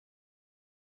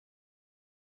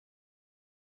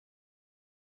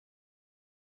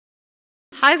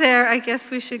Hi there, I guess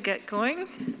we should get going.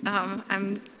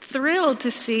 I'm thrilled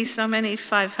to see so many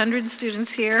 500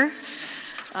 students here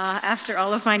after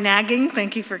all of my nagging.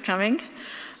 Thank you for coming.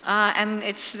 And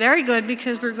it's very good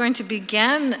because we're going to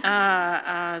begin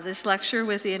this lecture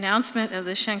with the announcement of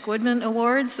the Schenck-Woodman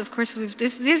Awards. Of course,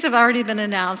 these have already been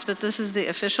announced, but this is the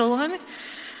official one.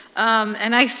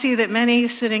 And I see that many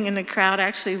sitting in the crowd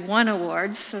actually won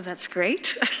awards, so that's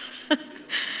great.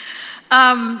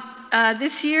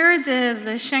 This year,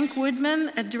 the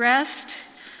Schenck-Woodman addressed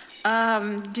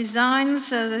designs.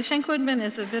 The Schenck-Woodman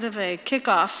is a bit of a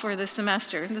kickoff for the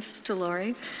semester. This is to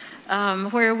Laurie,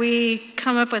 where we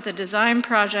come up with a design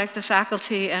project, the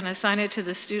faculty, and assign it to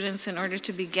the students in order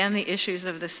to begin the issues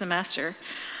of the semester.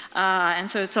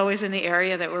 And so it's always in the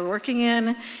area that we're working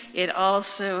in. It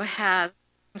also has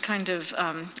kind of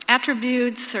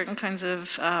attributes, certain kinds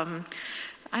of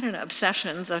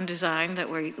obsessions on design that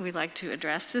we like to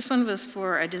address. This one was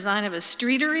for a design of a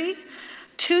streetery,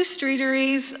 2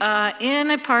 streeteries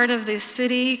in a part of the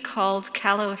city called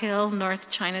Callow Hill, North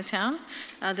Chinatown,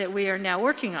 that we are now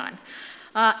working on.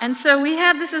 And so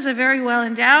this is a very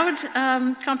well-endowed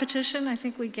competition. I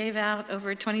think we gave out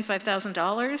over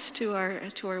 $25,000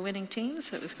 to our winning team,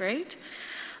 so it was great.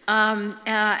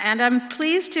 And I'm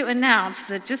pleased to announce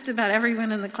that just about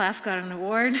everyone in the class got an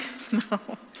award.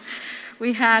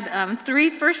 We had 3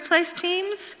 first-place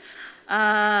teams.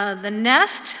 The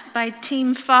Nest by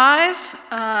Team 5,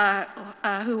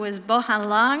 who was Bohan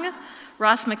Lang,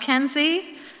 Ross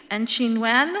McKenzie, and Chin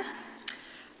Wen.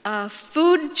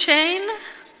 Food Chain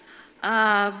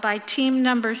by Team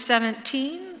number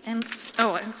 17.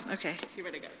 Okay. You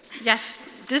ready to go? Yes,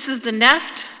 this is the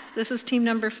Nest. This is team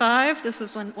number 5. This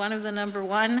is one of the number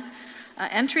 1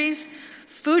 entries.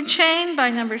 Food Chain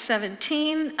by number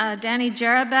 17, Danny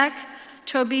Jarabek,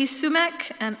 Toby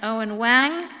Sumek, and Owen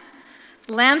Wang.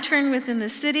 Lantern Within the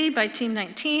City by Team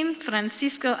 19,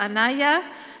 Francisco Anaya,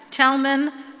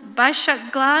 Telman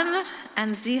Baishakglan,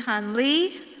 and Zihan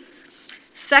Lee.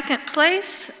 Second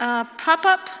place,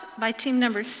 Pop-Up by Team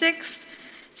number 6,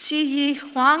 Qiyi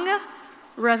Huang,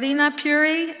 Ravina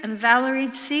Puri, and Valerie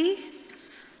Tsi.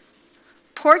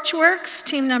 Porchworks,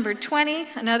 Team number 20,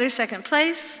 another second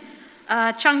place,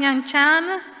 Changyang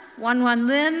Chan, Wanwan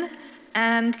Lin,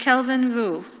 and Kelvin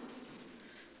Wu.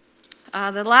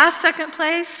 The last second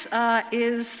place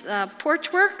is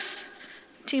Porchworks,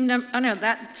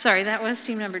 that was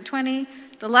team number 20.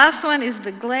 The last one is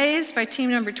The Glaze by team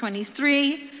number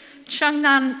 23,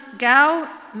 Chengnan Gao,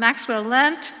 Maxwell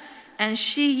Lent, and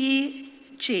Shi Yi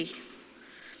Chi.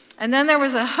 And then there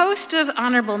was a host of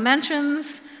honorable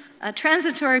mentions,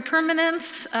 Transitory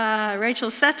Permanence, Rachel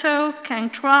Seto, Kang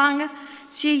Truong,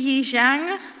 Xi Yi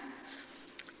Zhang.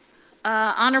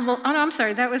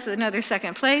 That was another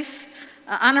second place.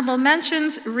 Honorable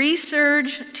mentions,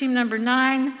 Resurge, team number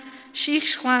 9, Shi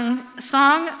Xuang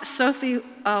Song, Sophie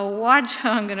Waj,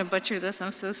 I'm going to butcher this,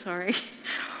 I'm so sorry.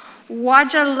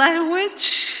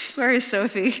 Wajalewicz, where is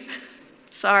Sophie?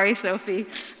 Sorry, Sophie.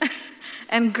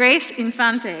 And Grace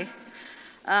Infante.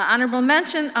 Honorable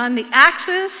mention on the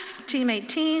Axis, team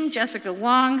 18, Jessica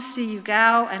Wong, Siyu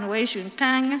Gao, and Wei Jun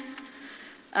Peng.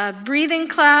 Breathing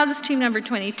Clouds, team number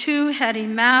 22, Hedy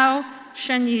Mao,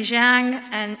 Shenyi Zhang,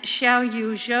 and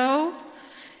Xiaoyu Zhou.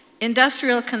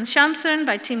 Industrial Consumption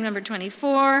by team number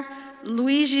 24,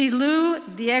 Luigi Liu,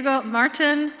 Diego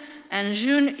Martin, and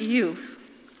Jun Yu.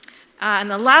 And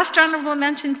the last honorable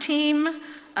mention team,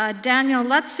 Daniel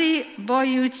Lutzi,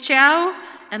 Boyu Qiao,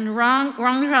 and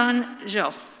Rongzhan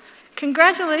Zhou.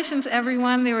 Congratulations,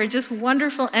 everyone. They were just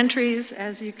wonderful entries,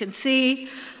 as you can see,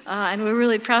 and we're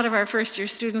really proud of our first-year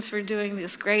students for doing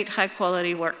this great,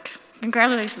 high-quality work.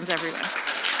 Congratulations, everyone.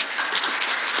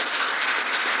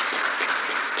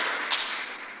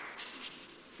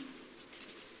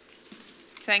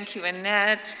 Thank you,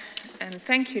 Annette, and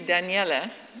thank you,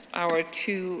 Daniela, our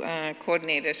 2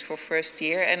 coordinators for first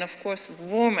year, and of course,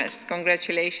 warmest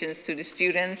congratulations to the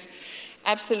students.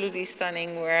 Absolutely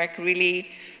stunning work, really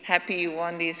happy you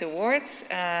won these awards,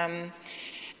 and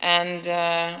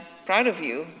proud of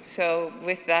you. So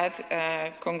with that,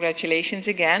 congratulations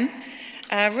again.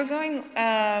 We're going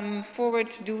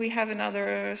forward. Do we have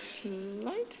another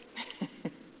slide?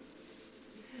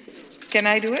 Can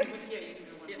I do it? Yeah, you can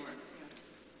do one more.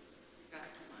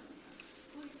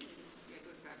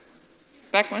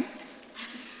 Back one?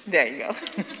 There you go.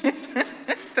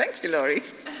 Thank you, Laurie.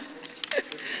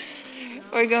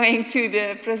 We're going to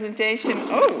the presentation.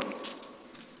 Oh,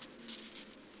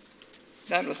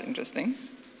 that was interesting.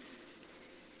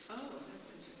 Oh, that's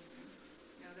interesting.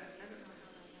 No, I don't know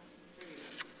how that happened. There you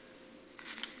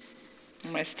go.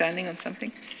 Am I standing on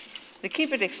something? They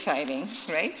keep it exciting,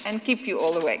 right? And keep you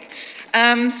all awake.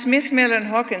 Smith-Miller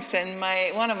Hawkinson,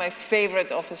 one of my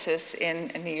favorite offices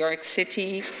in New York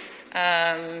City.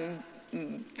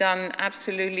 Done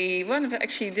absolutely,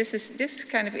 actually this is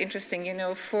kind of interesting, you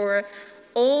know, for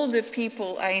all the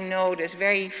people I know, there's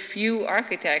very few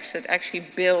architects that actually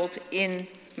build in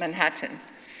Manhattan,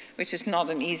 which is not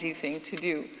an easy thing to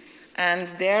do. And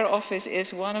their office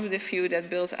is one of the few that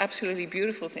builds absolutely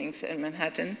beautiful things in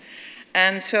Manhattan.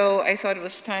 And so I thought it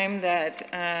was time that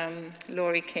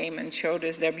Laurie came and showed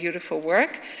us their beautiful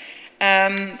work.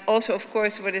 Also, of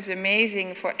course, what is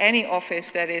amazing for any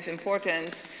office that is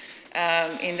important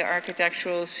in the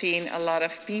architectural scene, a lot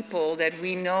of people that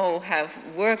we know have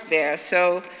worked there.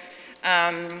 So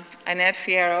Annette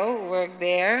Fierro worked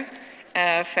there,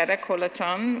 Feda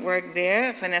Colaton worked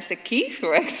there, Vanessa Keith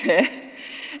worked there,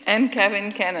 and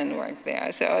Kevin Cannon worked there.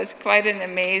 So it's quite an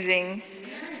amazing,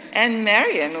 and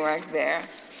Marion worked there.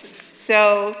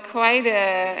 So quite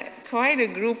a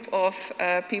group of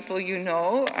people you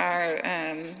know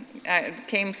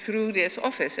came through this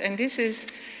office. And this is,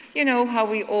 you know, how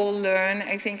we all learn.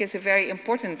 I think it's a very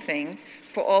important thing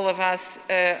for all of us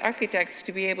architects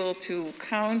to be able to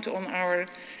count on our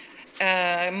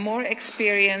more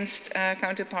experienced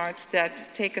counterparts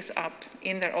that take us up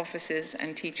in their offices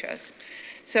and teach us.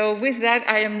 So with that,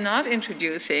 I am not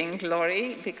introducing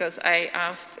Laurie because I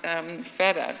asked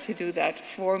Feda to do that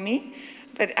for me.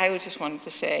 But I just wanted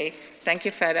to say thank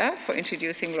you, Feda, for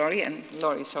introducing Laurie, and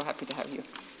Laurie, so happy to have you.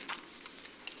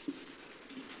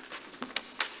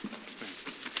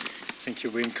 Thank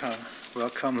you, Winka.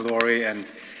 Welcome, Laurie. And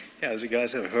yeah, as you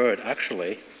guys have heard,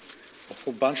 actually, a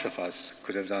whole bunch of us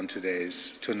could have done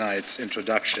tonight's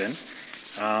introduction.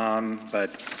 But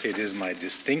it is my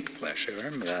distinct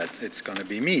pleasure that it's going to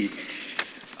be me.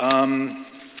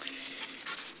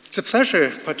 It's a pleasure,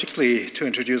 particularly, to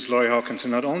introduce Laurie Hawkinson,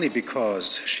 not only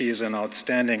because she is an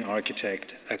outstanding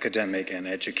architect, academic, and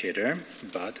educator,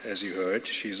 but, as you heard,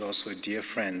 she's also a dear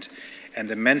friend and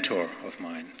a mentor of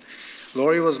mine.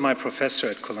 Laurie was my professor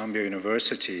at Columbia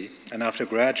University, and after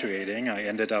graduating, I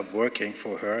ended up working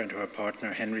for her and her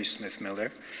partner, Henry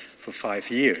Smith-Miller, for 5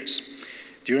 years.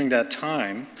 During that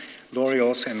time, Laurie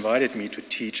also invited me to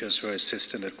teach as her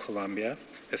assistant at Columbia,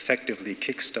 effectively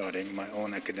kickstarting my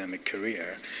own academic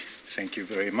career. Thank you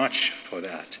very much for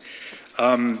that.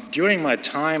 During my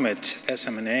time at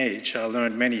SMNH, I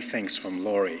learned many things from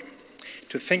Laurie.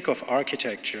 To think of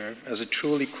architecture as a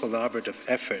truly collaborative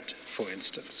effort, for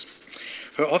instance.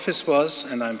 Her office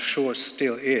was, and I'm sure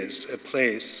still is, a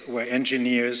place where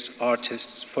engineers,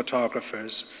 artists,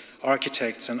 photographers,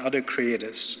 architects, and other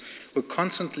creatives would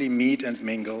constantly meet and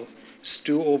mingle,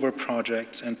 stew over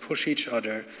projects, and push each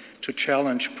other to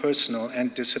challenge personal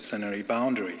and disciplinary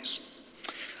boundaries.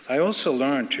 I also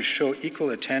learned to show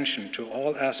equal attention to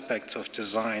all aspects of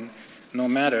design, no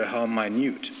matter how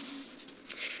minute.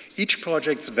 Each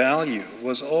project's value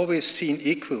was always seen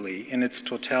equally in its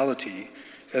totality,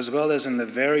 as well as in the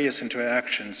various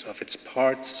interactions of its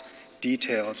parts,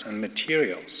 details, and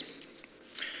materials.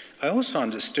 I also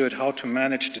understood how to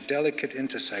manage the delicate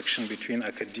intersection between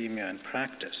academia and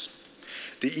practice.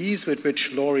 The ease with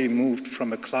which Laurie moved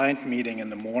from a client meeting in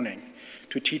the morning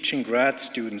to teaching grad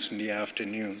students in the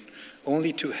afternoon,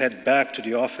 only to head back to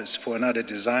the office for another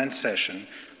design session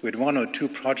with 1 or 2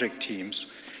 project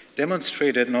teams,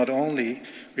 demonstrated not only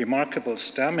remarkable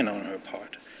stamina on her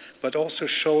part, but also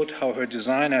showed how her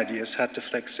design ideas had the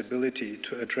flexibility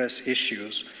to address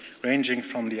issues ranging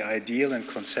from the ideal and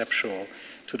conceptual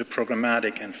to the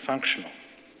programmatic and functional.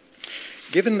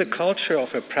 Given the culture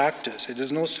of her practice, it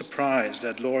is no surprise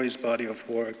that Laurie's body of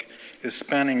work is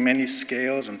spanning many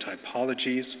scales and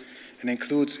typologies and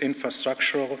includes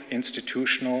infrastructural,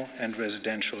 institutional, and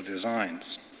residential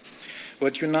designs.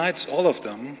 What unites all of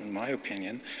them, in my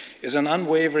opinion, is an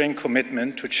unwavering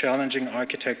commitment to challenging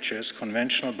architecture's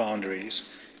conventional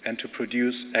boundaries and to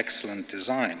produce excellent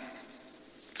design.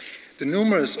 The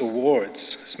numerous awards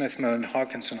Smith-Miller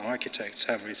Hawkinson Architects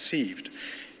have received,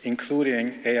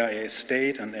 including AIA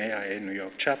State and AIA New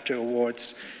York Chapter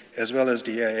Awards, as well as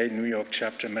the AIA New York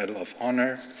Chapter Medal of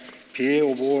Honor, PA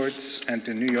Awards, and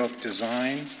the New York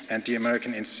Design and the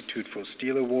American Institute for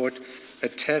Steel Award,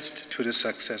 attest to the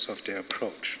success of their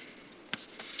approach.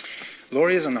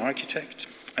 Laurie is an architect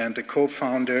and the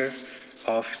co-founder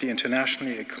of the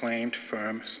internationally acclaimed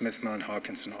firm Smith-Miller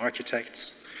Hawkinson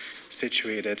Architects,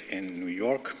 situated in New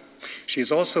York. She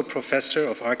is also professor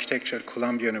of architecture at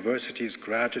Columbia University's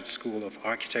Graduate School of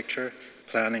Architecture,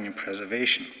 Planning and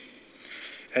Preservation.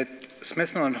 At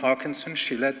Smith-Miller Hawkinson,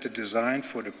 she led the design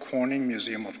for the Corning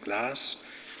Museum of Glass,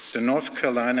 the North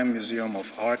Carolina Museum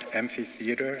of Art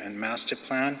Amphitheater and Master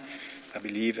Plan, I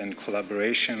believe in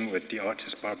collaboration with the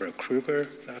artist Barbara Kruger,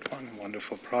 that one,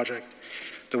 wonderful project.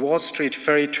 The Wall Street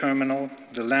Ferry Terminal,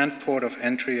 the land port of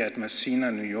entry at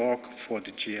Messina, New York for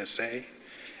the GSA,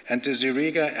 and the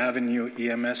Ziriga Avenue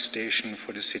EMS station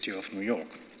for the City of New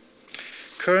York.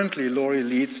 Currently, Laurie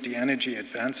leads the Energy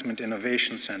Advancement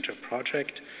Innovation Center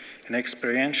project, an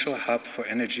experiential hub for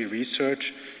energy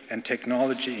research and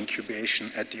technology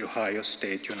incubation at The Ohio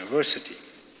State University.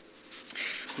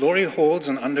 Laurie holds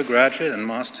an undergraduate and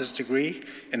master's degree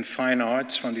in fine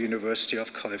arts from the University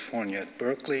of California at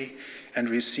Berkeley and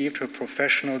received her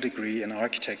professional degree in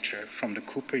architecture from the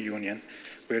Cooper Union,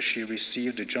 where she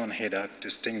received the John Haydock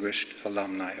Distinguished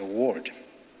Alumni Award.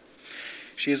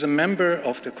 She is a member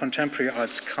of the Contemporary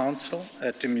Arts Council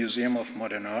at the Museum of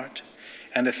Modern Art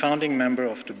and a founding member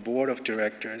of the Board of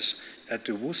Directors at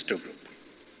the Wooster Group.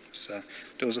 So,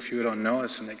 those of you who don't know,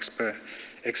 it's an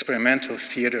experimental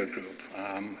theater group.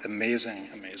 Amazing,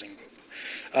 amazing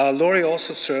group. Laurie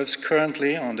also serves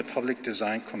currently on the Public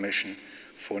Design Commission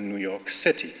for New York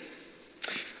City.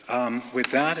 With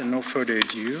that, and no further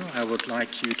ado, I would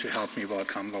like you to help me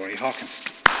welcome Laurie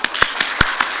Hawkinson.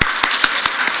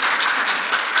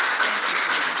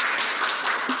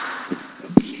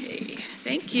 Okay,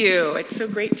 thank you. It's so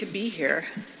great to be here.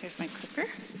 Here's my clicker.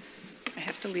 I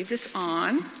have to leave this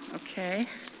on. Okay,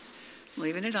 I'm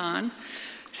leaving it on.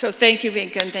 So thank you,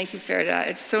 Vinka, and thank you, Ferda.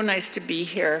 It's so nice to be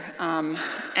here.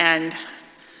 And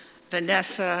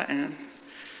Vanessa and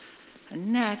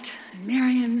Annette and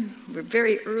Marion, we're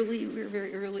very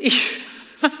early.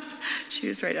 She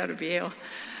was right out of Yale.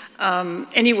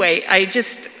 Anyway,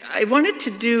 I wanted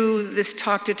to do this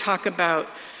talk to talk about,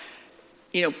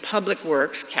 public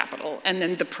works, capital, and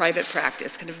then the private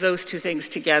practice, kind of those two things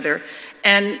together.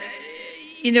 And,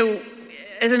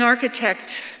 as an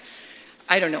architect,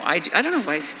 I don't know. I don't know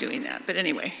why it's doing that, but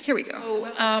anyway, here we go.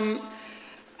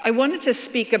 I wanted to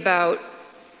speak about,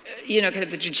 kind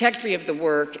of the trajectory of the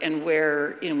work and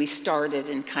where, we started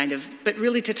and but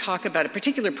really to talk about a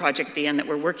particular project at the end that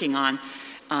we're working on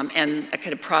and a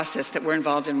kind of process that we're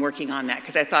involved in working on that.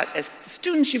 Because I thought as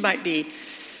students, you might be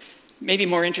maybe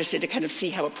more interested to kind of see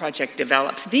how a project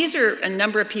develops. These are a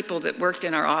number of people that worked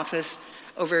in our office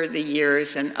over the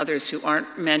years and others who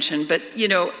aren't mentioned. But,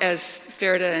 as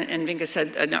Ferda and Vinka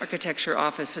said, an architecture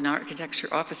office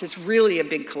is really a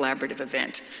big collaborative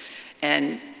event.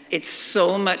 And it's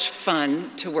so much fun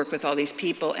to work with all these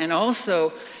people and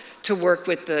also to work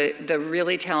with the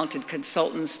really talented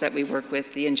consultants that we work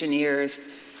with, the engineers,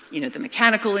 the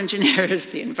mechanical engineers,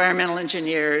 the environmental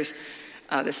engineers,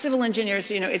 the civil engineers.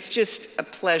 It's just a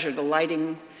pleasure, the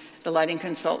lighting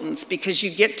consultants, because you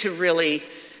get to really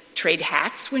trade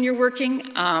hats when you're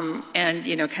working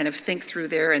and, kind of think through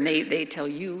there, and they tell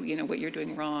you, what you're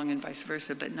doing wrong and vice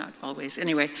versa, but not always.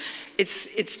 Anyway,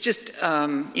 it's just,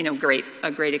 a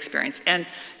great experience. And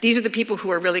these are the people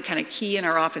who are really kind of key in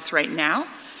our office right now.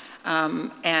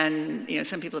 And,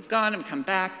 some people have gone and come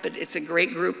back, but it's a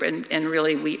great group, and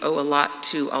really we owe a lot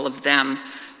to all of them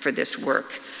for this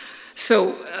work.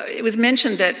 So it was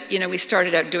mentioned that, we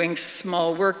started out doing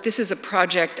small work. This is a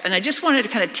project, and I just wanted to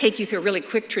kind of take you through really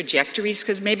quick trajectories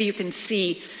because maybe you can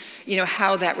see,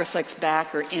 how that reflects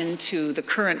back or into the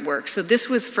current work. So this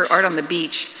was for Art on the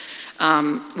Beach,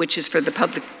 which is for the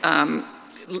public on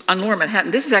Lower Manhattan.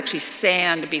 This is actually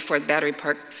sand before Battery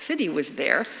Park City was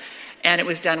there. And it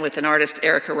was done with an artist,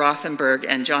 Erica Rothenberg,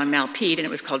 and John Malpede, and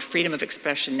it was called Freedom of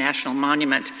Expression National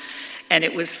Monument. And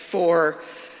it was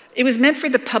meant for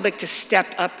the public to step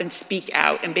up and speak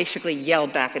out and basically yell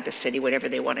back at the city whatever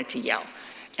they wanted to yell.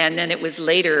 And then it was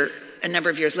later, a number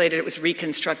of years later, it was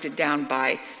reconstructed down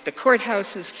by the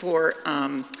courthouses for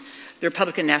the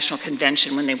Republican National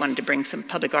Convention when they wanted to bring some,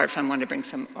 Public Art Fund wanted to bring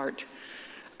some art,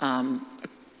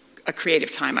 a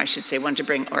creative time, I should say, wanted to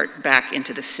bring art back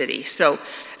into the city. So,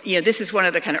 this is one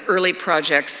of the kind of early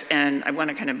projects, and I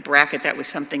want to kind of bracket that with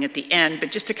something at the end,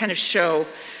 but just to kind of show,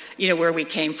 where we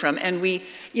came from. And we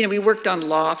worked on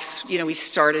lofts. We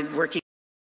started working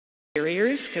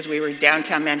interiors because we were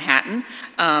downtown Manhattan.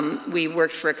 We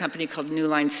worked for a company called New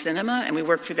Line Cinema, and we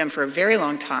worked for them for a very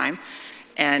long time.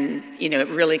 And, it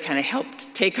really kind of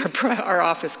helped take our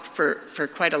office for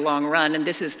quite a long run. And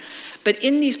but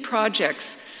in these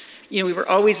projects, we were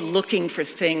always looking for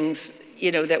things,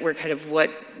 that were kind of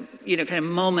kind of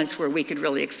moments where we could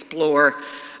really explore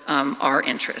our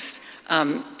interest.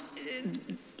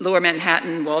 Lower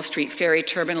Manhattan, Wall Street Ferry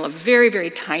Terminal, a very, very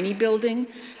tiny building,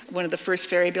 one of the first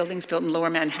ferry buildings built in Lower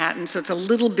Manhattan. So it's a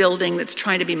little building that's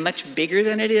trying to be much bigger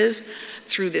than it is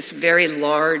through this very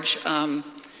large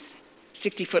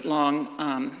 60-foot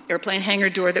long airplane hangar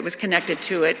door that was connected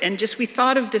to it. And we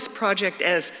thought of this project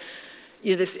as,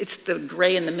 it's the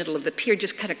gray in the middle of the pier,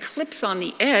 just kind of clips on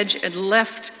the edge and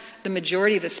left the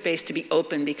majority of the space to be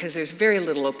open because there's very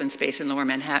little open space in Lower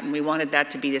Manhattan. We wanted that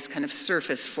to be this kind of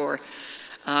surface for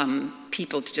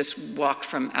people to just walk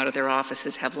from out of their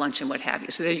offices, have lunch and what have you.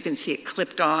 So there you can see it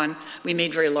clipped on. We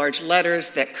made very large letters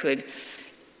that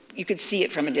you could see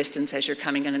it from a distance as you're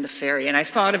coming in the ferry. And I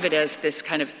thought of it as this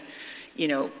kind of,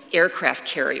 aircraft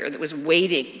carrier that was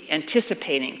waiting,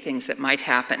 anticipating things that might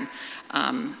happen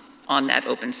on that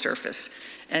open surface.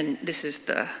 And this is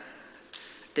the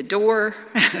door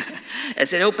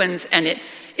as it opens, and it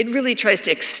really tries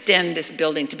to extend this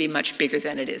building to be much bigger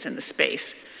than it is in the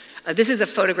space. This is a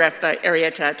photograph by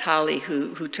Arietta Atali,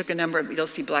 who took a number of, you'll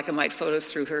see black and white photos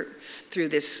through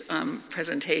this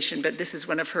presentation, but this is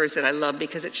one of hers that I love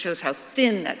because it shows how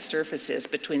thin that surface is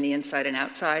between the inside and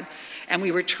outside. And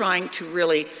we were trying to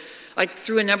really, like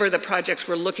through a number of the projects,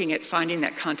 we're looking at finding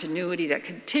that continuity, that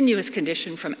continuous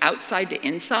condition from outside to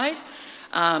inside,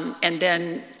 and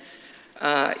then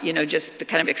just the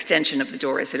kind of extension of the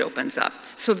door as it opens up.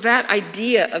 So that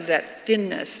idea of that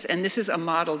thinness, and this is a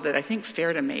model that I think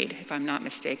Ferry made, if I'm not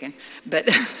mistaken, but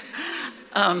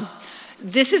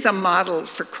this is a model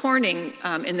for Corning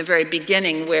in the very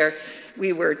beginning where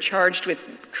we were charged with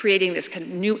creating this kind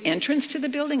of new entrance to the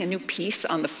building, a new piece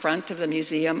on the front of the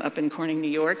museum up in Corning, New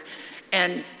York.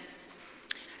 And,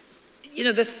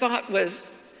 the thought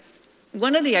was,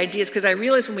 one of the ideas, because I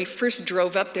realized when we first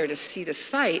drove up there to see the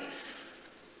site,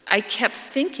 I kept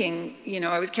thinking,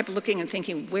 I kept looking and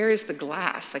thinking, where is the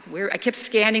glass? Like I kept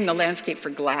scanning the landscape for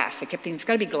glass. I kept thinking, there's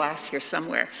got to be glass here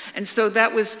somewhere. And so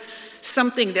that was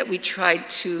something that we tried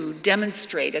to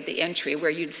demonstrate at the entry, where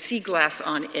you'd see glass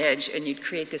on edge and you'd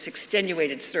create this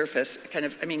extenuated surface,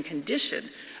 condition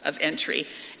of entry,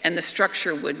 and the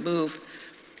structure would move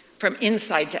from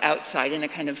inside to outside in a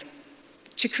kind of,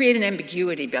 to create an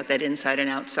ambiguity about that inside and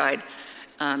outside.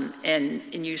 And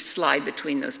you slide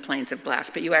between those planes of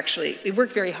glass, but we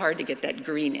worked very hard to get that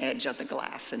green edge of the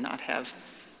glass and not have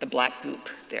the black goop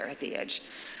there at the edge.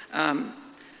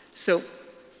 So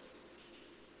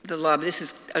the lob,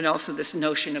 and also this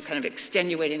notion of kind of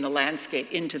extenuating the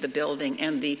landscape into the building,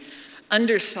 and the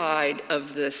underside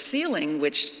of the ceiling,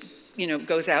 which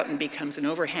goes out and becomes an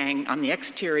overhang on the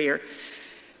exterior,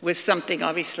 was something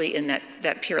obviously in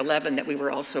that Pier 11 that we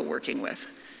were also working with.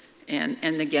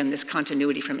 And again, this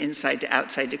continuity from inside to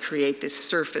outside to create this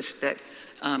surface that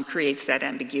creates that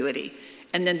ambiguity.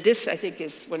 And then this, I think,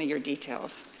 is one of your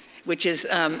details, which is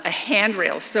a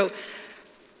handrail. So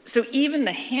even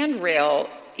the handrail,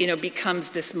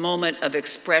 becomes this moment of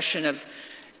expression of,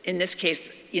 in this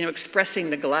case,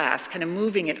 expressing the glass, kind of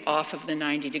moving it off of the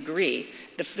 90-degree.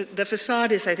 The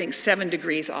facade is, I think, 7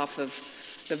 degrees off of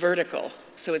the vertical.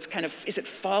 So it's kind of, is it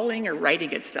falling or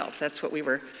righting itself? That's what we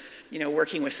were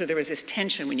working with. So there was this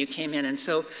tension when you came in. And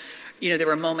so, there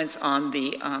were moments on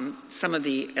the, some of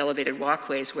the elevated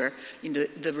walkways where,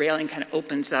 the railing kind of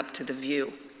opens up to the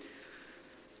view.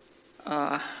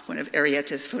 One of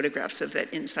Arietta's photographs of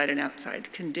that inside and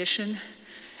outside condition.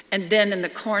 And then in the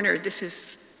corner, this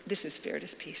is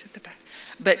Ferry's piece at the back.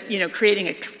 But, creating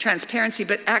a transparency,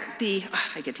 but at the,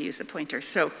 I get to use the pointer.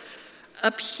 So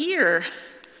up here,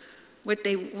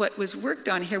 what was worked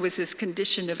on here was this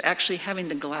condition of actually having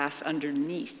the glass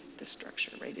underneath the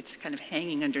structure, right? It's kind of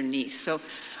hanging underneath. So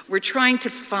we're trying to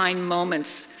find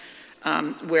moments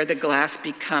where the glass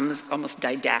becomes almost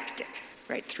didactic,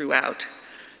 right, throughout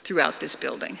this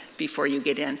building before you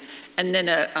get in. And then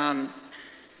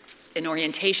in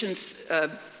orientations,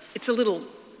 it's a little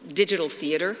digital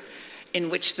theater in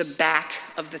which the back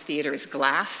of the theater is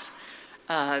glass.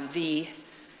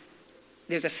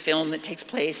 There's a film that takes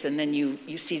place, and then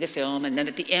you see the film, and then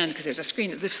at the end, because there's a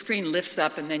screen, the screen lifts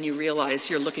up, and then you realize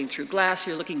you're looking through glass,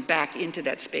 you're looking back into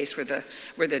that space where the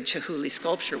Chihuly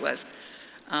sculpture was.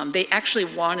 They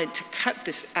actually wanted to cut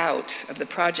this out of the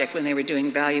project when they were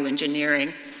doing value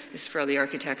engineering. This is for all the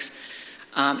architects.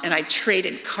 And I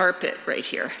traded carpet right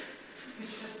here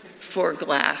for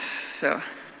glass, so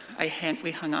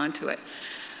we hung on to it.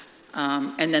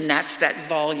 And then that's that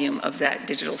volume of that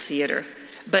digital theater.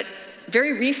 But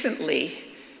very recently,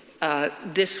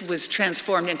 this was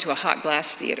transformed into a hot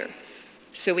glass theater.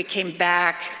 So we came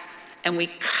back and we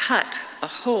cut a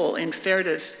hole in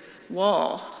Ferry's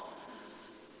wall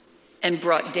and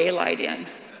brought daylight in.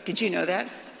 Did you know that?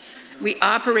 We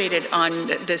operated on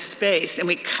this space and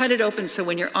we cut it open so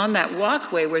when you're on that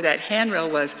walkway where that handrail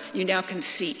was, you now can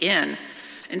see in.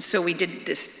 And so we did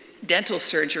this dental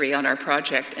surgery on our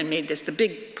project and made this, the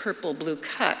big purple blue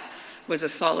cut was a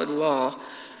solid wall,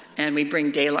 and we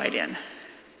bring daylight in.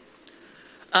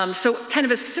 So kind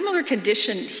of a similar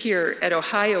condition here at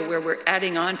Ohio where we're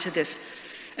adding on to this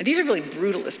And these are really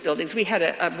brutalist buildings. We had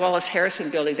a Wallace Harrison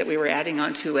building that we were adding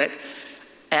onto it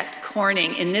at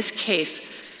Corning. In this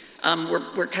case,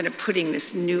 we're kind of putting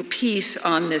this new piece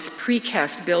on this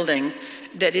precast building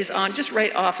that is on just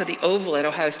right off of the oval at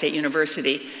Ohio State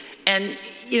University. And,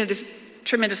 you know, there's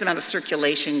tremendous amount of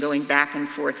circulation going back and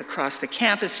forth across the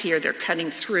campus here. They're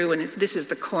cutting through, and this is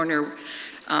the corner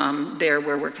there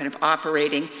where we're kind of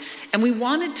operating. And we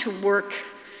wanted to work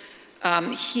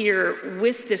here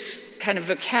with this kind of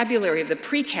vocabulary of the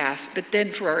precast, but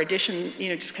then for our addition, you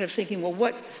know, just kind of thinking, well,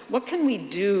 what can we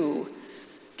do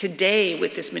today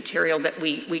with this material that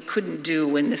we couldn't do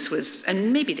when this was,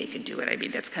 and maybe they could do it. I mean,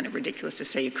 that's kind of ridiculous to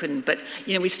say you couldn't, but,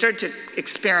 you know, we started to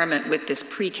experiment with this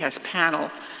precast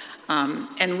panel,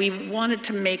 and we wanted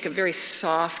to make a very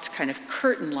soft kind of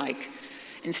curtain-like,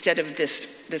 instead of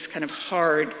this kind of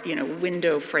hard, you know,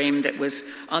 window frame that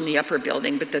was on the upper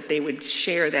building, but that they would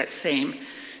share that same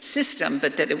system,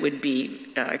 but that it would be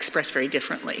expressed very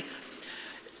differently.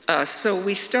 So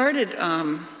we started,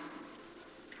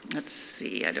 let's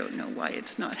see, I don't know why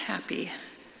it's not happy.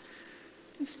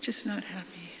 It's just not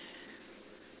happy.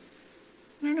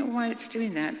 I don't know why it's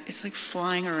doing that. It's like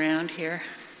flying around here,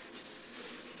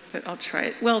 but I'll try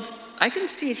it. Well, I can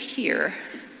see it here.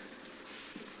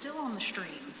 It's still on the stream.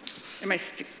 Am I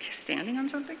standing on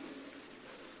something?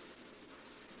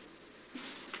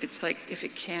 It's like, if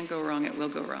it can go wrong, it will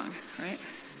go wrong, right?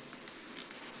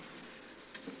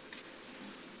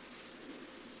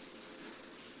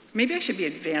 Maybe I should be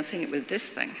advancing it with this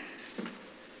thing. Do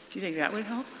you think that would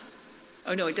help?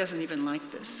 Oh no, it doesn't even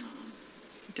like this.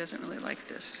 It doesn't really like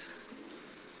this.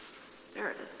 There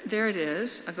it is. There it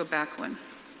is. I'll go back one.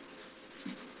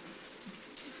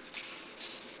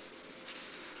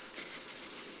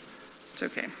 It's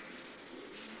okay.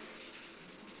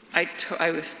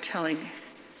 I was telling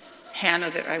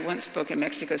Hannah that I once spoke in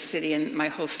Mexico City and my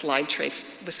whole slide tray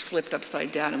was flipped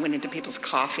upside down and went into people's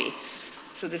coffee.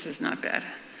 So this is not bad.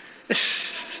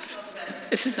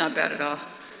 This is not bad at all.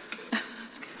 I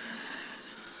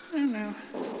don't know.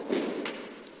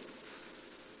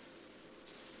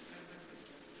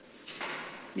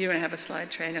 You want to have a slide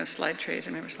tray? I know slide trays.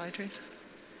 Remember slide trays?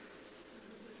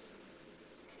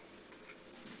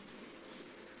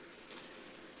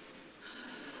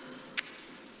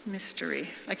 Mystery.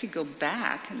 I could go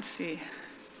back and see.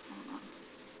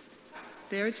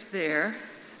 There, it's there.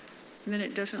 And then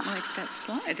it doesn't like that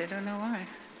slide. I don't know why.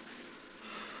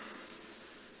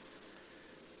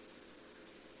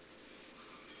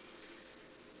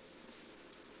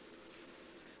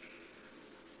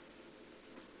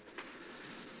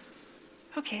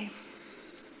 Okay.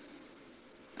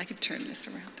 I could turn this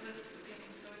around.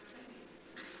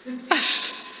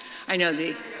 I know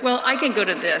well, I can go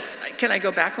to this. Can I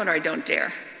go back one or I don't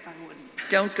dare? I wouldn't.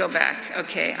 Don't go back.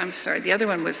 Okay, I'm sorry. The other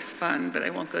one was fun, but I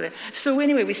won't go there. So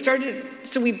anyway, we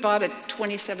bought a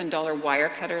 $27 wire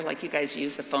cutter like you guys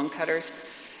use, the phone cutters,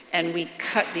 and we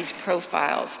cut these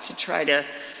profiles to try to,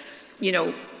 you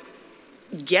know,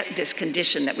 get this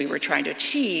condition that we were trying to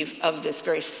achieve of this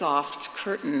very soft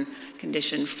curtain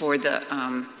condition for the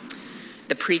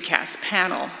precast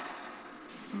panel.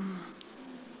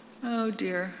 Oh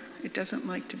dear, it doesn't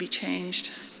like to be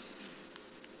changed.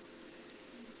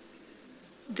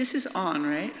 This is on,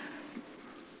 right?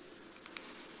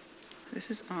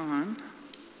 This is on.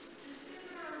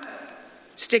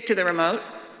 Stick to the remote.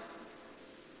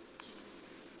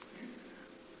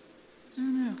 Oh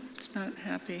no, it's not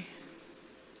happy.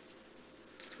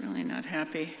 It's really not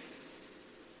happy.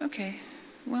 Okay,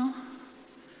 well,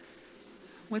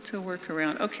 what's a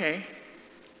workaround? Okay,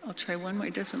 I'll try one more.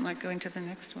 It doesn't like going to the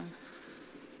next one.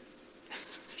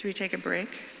 Should we take a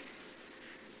break?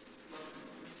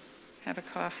 Have a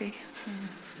coffee?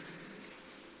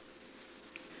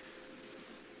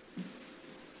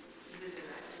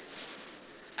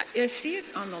 I see it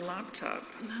on the laptop.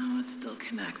 No, it's still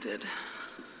connected.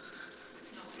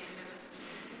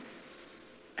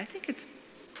 I think it's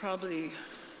probably,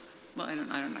 well, I'm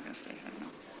not going to say, I don't know.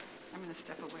 I'm going to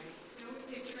step away. You always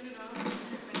say turn it off.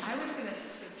 I was going to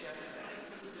suggest that.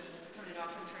 Turn it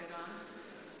off and turn it on.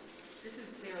 This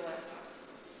is their laptop. So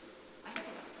I have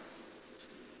a laptop.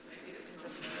 Maybe it's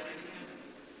upstairs.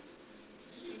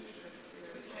 It's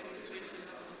upstairs. How do you switch it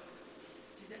off?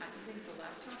 I think it's a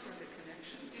laptop or the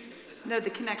connections? No,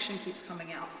 the connection keeps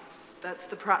coming out. That's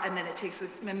the and then it takes a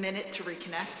minute to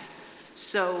reconnect.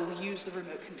 So use the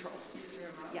remote control. Use the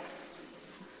remote? Yes.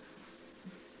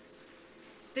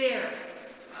 There.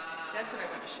 That's what I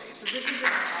want to show you. So this is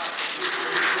our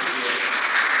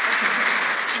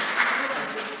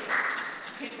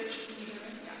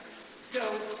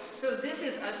So this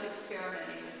is us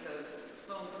experimenting with those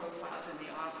foam profiles in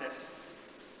the office.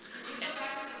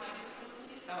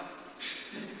 Oh.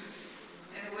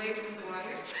 And away from the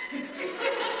wires.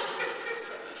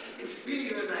 It's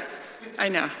really relaxed. I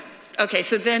know. Okay,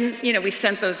 so then, we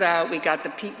sent those out. We got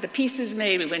the pieces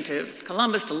made. We went to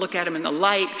Columbus to look at them in the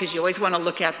light, because you always want to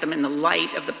look at them in the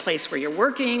light of the place where you're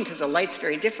working, because the light's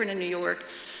very different in New York.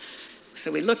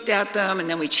 So we looked at them, and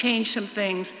then we changed some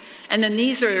things. And then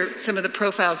these are some of the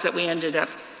profiles that we ended up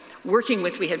working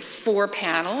with. We had 4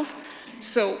 panels.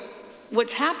 So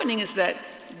what's happening is that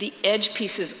the edge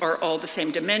pieces are all the same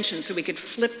dimension, so we could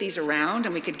flip these around,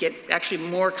 and we could get actually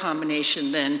more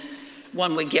combination than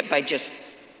one would get by just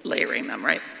layering them,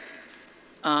 right?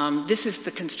 This is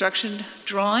the construction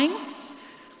drawing.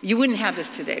 You wouldn't have this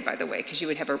today, by the way, because you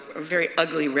would have a very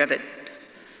ugly Revit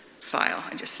file.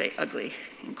 I just say ugly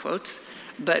in quotes.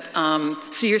 But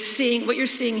so what you're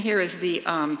seeing here is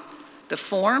the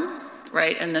form,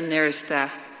 right? And then there's the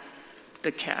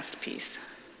cast piece.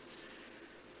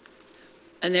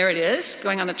 And there it is,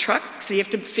 going on the truck. So you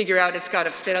have to figure out it's got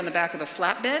to fit on the back of a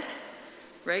flatbed,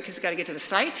 right? Because it's got to get to the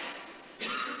site.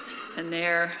 And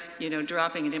there,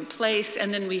 dropping it in place.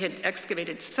 And then we had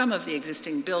excavated some of the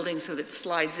existing building so that it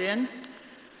slides in.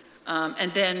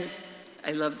 And then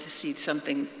I love to see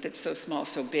something that's so small,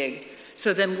 so big.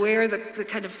 So then where the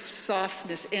kind of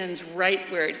softness ends, right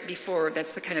where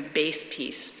that's the kind of base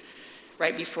piece,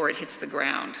 right before it hits the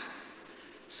ground.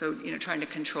 So, trying to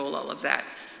control all of that.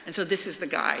 And so this is the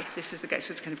guy. So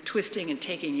it's kind of twisting and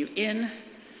taking you in.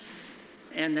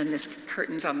 And then this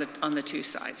curtains on the 2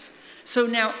 sides. So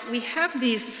now we have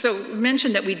these, so we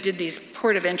mentioned that we did these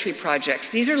port of entry projects.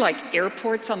 These are like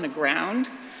airports on the ground.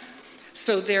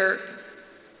 So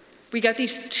we got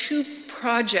these 2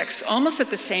 projects almost at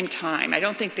the same time. I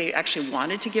don't think they actually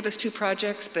wanted to give us 2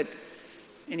 projects, but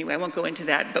anyway, I won't go into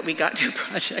that, but we got 2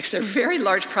 projects. They're very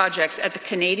large projects at the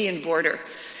Canadian border.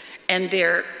 And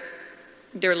they're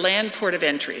land port of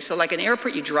entry. So like an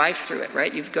airport, you drive through it,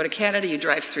 right? You go to Canada, you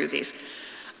drive through these.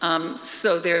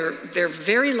 So they're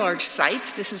very large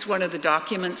sites. This is one of the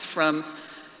documents from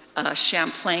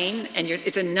Champlain, and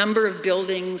it's a number of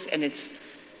buildings, and it's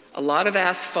a lot of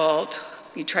asphalt.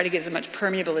 You try to get as much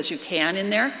permeable as you can in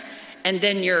there, and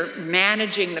then you're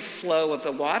managing the flow of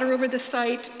the water over the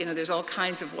site. There's all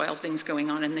kinds of wild things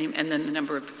going on, and then the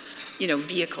number of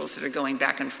vehicles that are going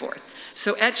back and forth.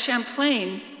 So at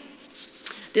Champlain,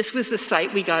 this was the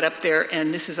site we got up there,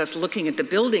 and this is us looking at the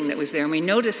building that was there, and we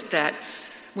noticed that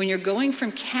when you're going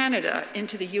from Canada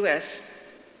into the US,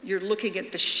 you're looking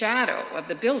at the shadow of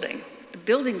the building. The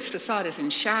building's facade is in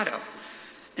shadow.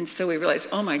 And so we realized,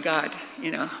 oh my God,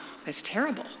 that's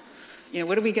terrible.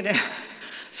 What are we gonna?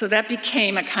 So that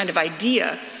became a kind of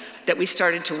idea that we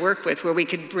started to work with, where we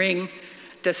could bring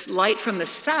this light from the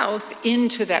south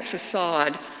into that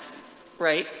facade,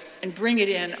 right? And bring it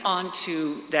in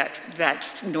onto that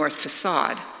north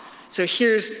facade. So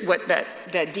here's what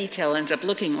that detail ends up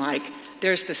looking like.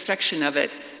 There's the section of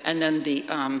it, and then the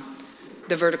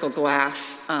vertical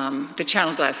glass, the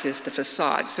channel glass is the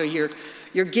facade. So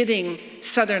you're getting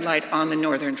southern light on the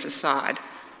northern facade.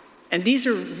 And these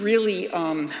are really,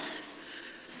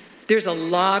 there's a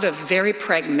lot of very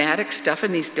pragmatic stuff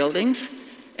in these buildings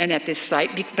and at this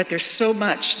site, but there's so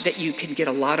much that you can get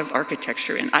a lot of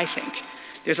architecture in, I think.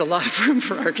 There's a lot of room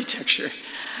for architecture.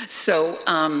 So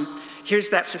here's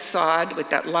that facade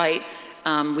with that light.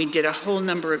 We did a whole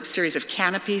series of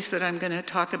canopies that I'm going to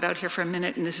talk about here for a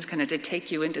minute, and this is kind of to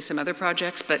take you into some other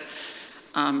projects, but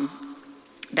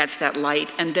that's that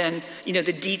light. And then,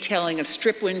 the detailing of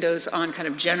strip windows on kind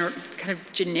of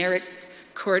generic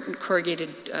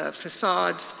corrugated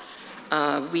facades.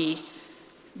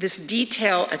 This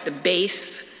detail at the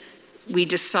base, we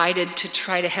decided to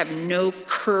try to have no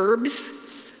curbs,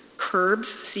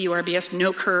 C-U-R-B-S,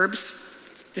 no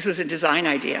curbs. This was a design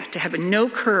idea, to have no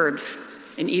curbs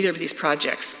in either of these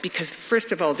projects, because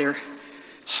first of all, they're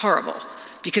horrible,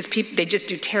 because they just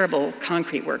do terrible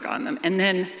concrete work on them. And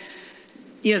then,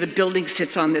 the building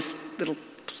sits on this little,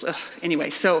 anyway,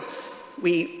 so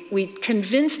we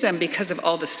convinced them, because of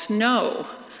all the snow,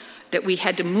 that we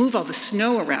had to move all the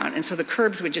snow around, and so the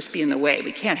curbs would just be in the way.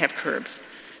 We can't have curbs.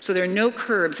 So there are no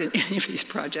curbs in any of these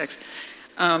projects.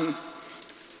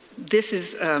 This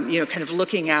is, kind of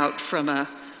looking out from a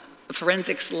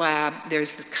forensics lab.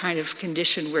 There's the kind of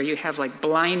condition where you have like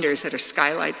blinders that are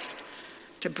skylights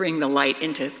to bring the light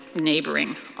into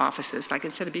neighboring offices. Like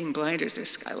instead of being blinders,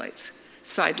 there's skylights,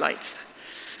 side lights.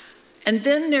 And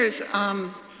then there's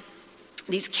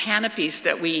these canopies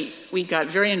that we got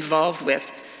very involved with.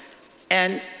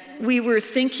 And we were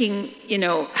thinking,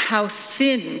 how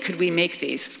thin could we make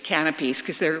these canopies?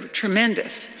 Because they're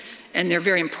tremendous. And they're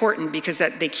very important because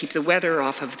they keep the weather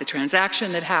off of the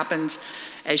transaction that happens.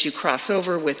 as you cross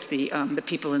over with the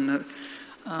people in the,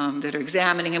 that are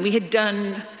examining. And we had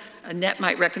done, Annette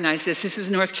might recognize this, this is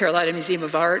North Carolina Museum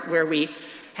of Art, where we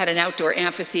had an outdoor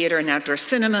amphitheater, an outdoor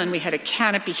cinema, and we had a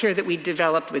canopy here that we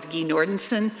developed with Guy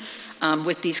Nordenson,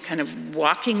 with these kind of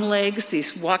walking legs,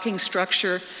 these walking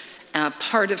structure.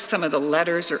 Part of some of the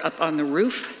letters are up on the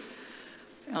roof.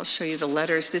 I'll show you the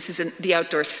letters. This is the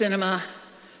outdoor cinema.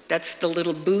 That's the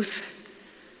little booth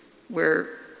where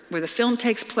the film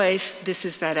takes place. This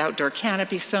is that outdoor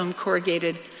canopy, some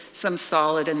corrugated, some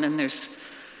solid, and then there's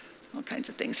all kinds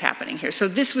of things happening here. So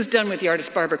this was done with the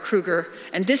artist Barbara Kruger,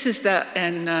 and this is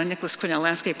Nicholas Quinnell,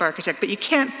 landscape architect, but you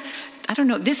can't, I don't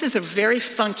know, this is a very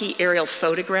funky aerial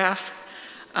photograph,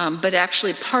 but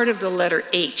actually part of the letter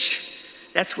H,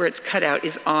 that's where it's cut out,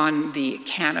 is on the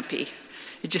canopy.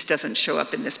 It just doesn't show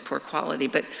up in this poor quality,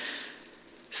 but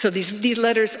so these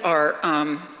letters are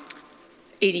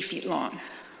 80 feet long,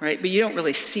 right? But you don't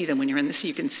really see them when you're in this, so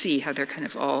you can see how they're kind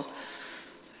of all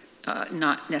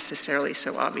not necessarily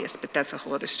so obvious, but that's a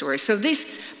whole other story. So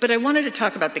but I wanted to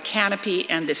talk about the canopy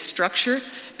and this structure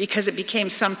because it became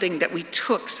something that we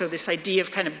took. So this idea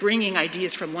of kind of bringing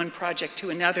ideas from one project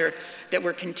to another that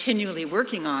we're continually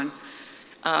working on.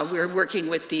 We're working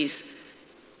with these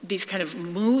kind of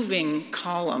moving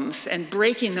columns and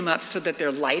breaking them up so that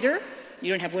they're lighter.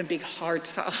 You don't have one big hard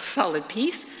solid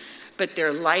piece, but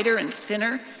they're lighter and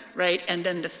thinner, right? And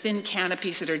then the thin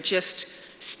canopies that are just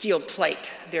steel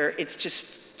plate. It's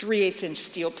just 3/8 inch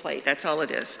steel plate, that's all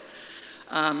it is.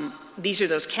 These are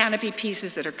those canopy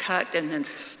pieces that are cut, and then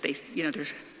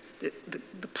there's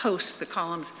the posts, the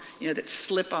columns, that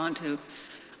slip onto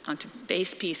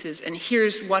base pieces. And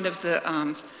here's one of the,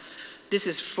 this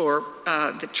is for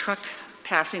the truck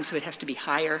passing, so it has to be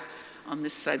higher on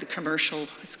this side, the commercial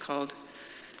it's called.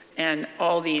 And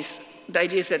all the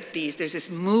idea is that there's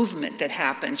this movement that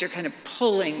happens. You're kind of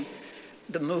pulling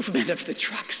the movement of the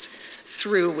trucks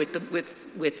through with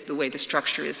the way the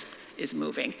structure is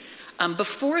moving.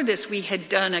 Before this, we had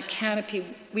done a canopy.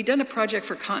 We'd done a project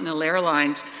for Continental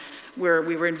Airlines where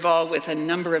we were involved with a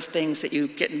number of things that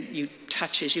you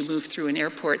touch as you move through an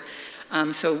airport.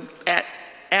 So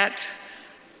at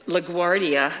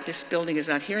LaGuardia, this building is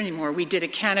not here anymore, we did a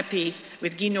canopy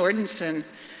with Guy Nordenson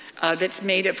that's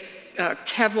made of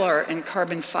Kevlar and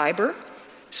carbon fiber.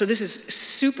 So this is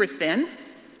super thin.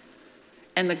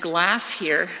 And the glass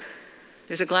here,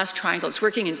 there's a glass triangle. It's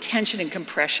working in tension and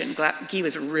compression. Guy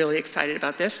was really excited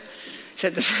about this.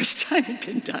 Said the first time it had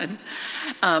been done.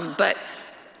 But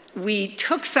we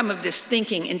took some of this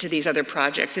thinking into these other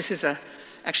projects. This is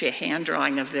actually a hand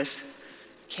drawing of this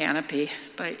canopy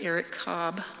by Eric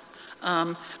Cobb.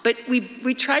 But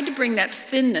we tried to bring that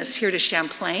thinness here to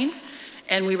Champlain,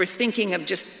 and we were thinking of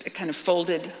just a kind of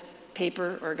folded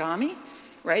paper origami,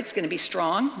 right? It's going to be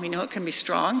strong. We know it can be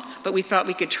strong, but we thought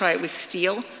we could try it with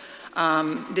steel.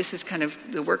 This is kind of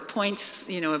the work points,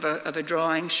 of a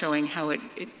drawing showing how it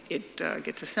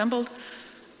gets assembled.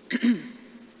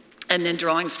 And then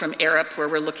drawings from Arup, where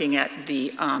we're looking at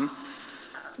the,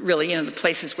 really, the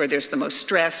places where there's the most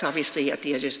stress, obviously at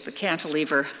the edges of the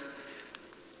cantilever.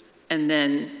 And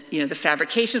then, the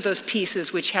fabrication of those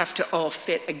pieces, which have to all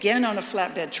fit again on a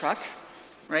flatbed truck,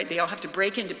 right? They all have to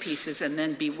break into pieces and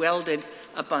then be welded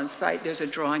up on site. There's a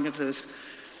drawing of those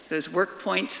work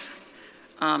points.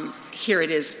 Here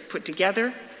it is put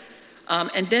together.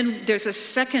 And then there's a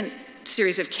second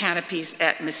series of canopies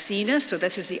at Messina. So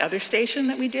this is the other station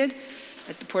that we did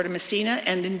at the Port of Messina.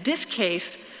 And in this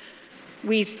case,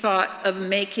 we thought of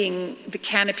making the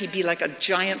canopy be like a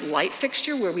giant light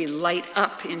fixture where we light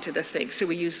up into the thing. So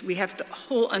we have the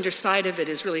whole underside of it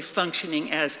is really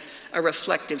functioning as a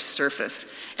reflective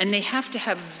surface. And they have to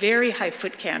have very high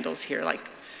foot candles here, like,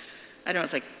 I don't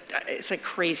know, it's like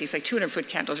crazy. It's like 200-foot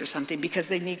candles or something, because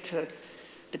they need to,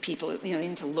 the people, they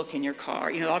need to look in your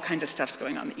car. All kinds of stuff's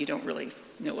going on that you don't really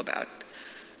know about.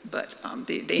 But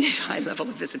they need a high level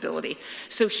of visibility.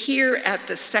 So here at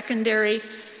the secondary,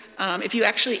 if you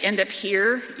actually end up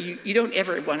here, you don't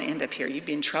ever want to end up here. You'd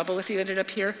be in trouble if you ended up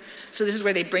here. So this is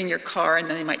where they bring your car and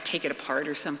then they might take it apart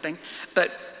or something.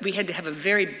 But we had to have a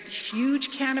very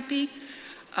huge canopy,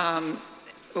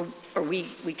 or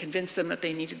we convinced them that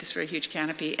they needed this very huge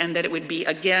canopy, and that it would be,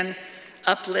 again,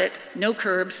 uplit, no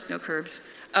curbs,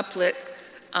 uplit,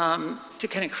 to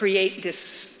kind of create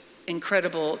this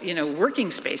incredible, working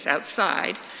space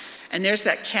outside. And there's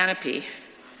that canopy.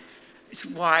 It's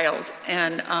wild.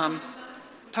 And,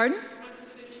 pardon?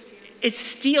 It's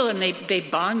steel, and they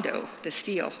bondo the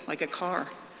steel like a car,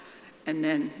 and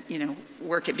then,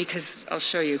 work it, because I'll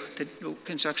show you the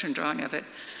construction drawing of it.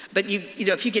 But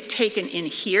if you get taken in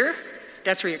here,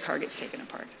 that's where your car gets taken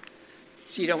apart.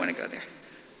 So you don't want to go there.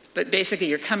 But basically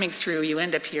you're coming through, you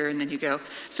end up here, and then you go.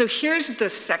 So here's the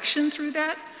section through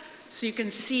that. So you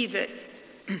can see that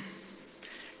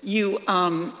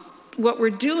what we're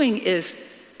doing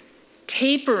is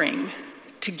tapering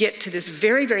to get to this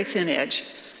very, very thin edge.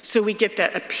 So we get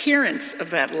that appearance of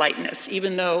that lightness,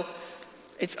 even though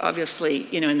it's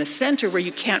obviously, in the center where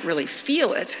you can't really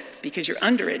feel it because you're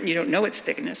under it and you don't know its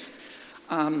thickness.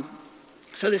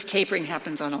 So this tapering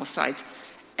happens on all sides.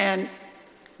 And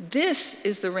this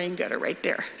is the rain gutter right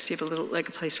there. So you have a little, like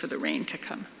a place for the rain to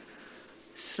come.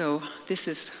 So this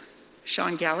is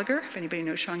Sean Gallagher, if anybody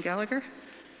knows Sean Gallagher.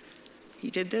 He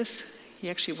did this. He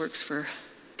actually works for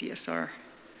DSR.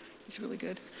 He's really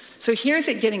good. So here's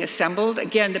it getting assembled.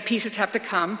 Again, the pieces have to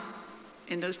come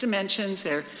in those dimensions.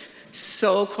 They're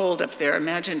so cold up there.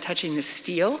 Imagine touching the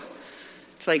steel.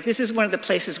 It's like, this is one of the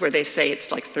places where they say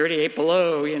it's like 38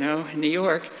 below, in New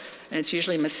York, and it's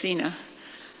usually Messina.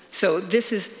 So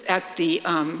this is at the,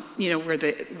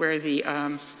 where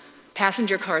the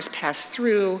passenger cars pass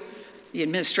through, the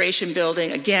administration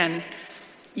building. Again,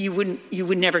 you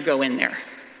would never go in there.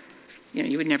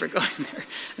 You would never go in there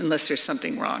unless there's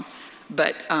something wrong.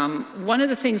 But one of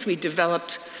the things we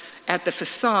developed at the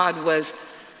facade was,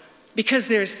 because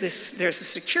there's a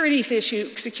security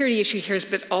issue here,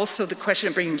 but also the question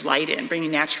of bringing light in,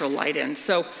 bringing natural light in.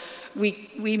 So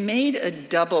we made a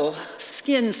double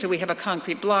skin, so we have a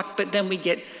concrete block, but then we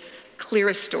get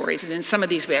clearest stories, and in some of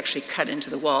these we actually cut into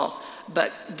the wall.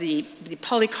 But the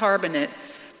polycarbonate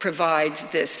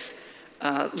provides this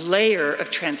layer of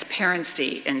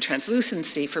transparency and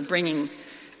translucency for bringing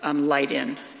light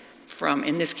in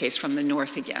in this case, from the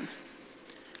north again.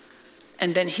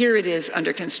 And then here it is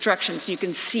under construction, so you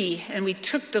can see, and we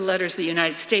took the letters of the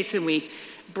United States and we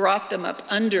brought them up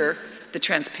under the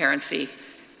translucency,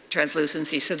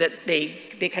 so that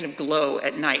they kind of glow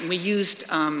at night. And we used,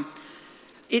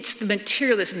 it's the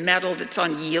material, this metal that's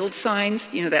on yield signs,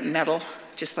 that metal,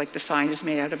 just like the sign is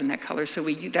made out of in that color. So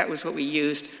that was what we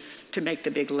used to make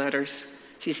the big letters.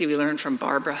 So you see, we learned from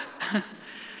Barbara.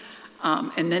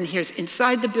 And then here's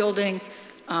inside the building,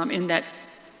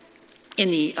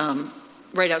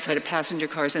 right outside of passenger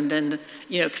cars, and then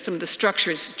some of the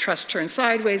structures, truss turn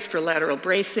sideways for lateral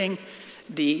bracing,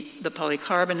 the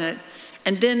polycarbonate,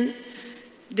 and then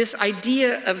this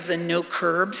idea of the no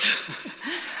curbs.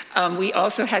 We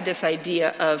also had this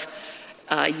idea of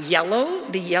yellow,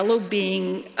 the yellow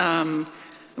being,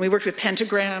 we worked with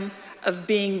Pentagram, of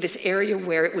being this area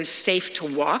where it was safe to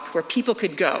walk, where people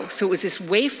could go. So it was this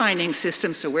wayfinding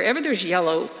system, so wherever there's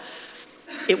yellow,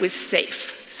 it was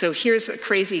safe. So here's a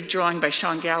crazy drawing by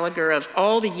Sean Gallagher of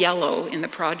all the yellow in the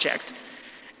project,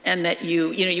 and that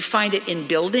you find it in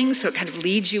buildings, so it kind of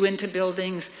leads you into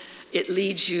buildings, it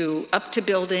leads you up to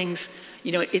buildings.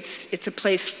 It's a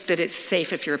place that it's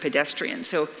safe if you're a pedestrian.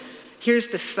 So here's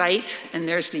the site, and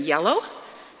there's the yellow,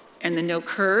 and the no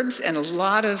curbs, and a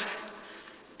lot of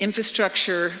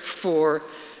infrastructure for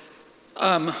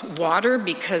water,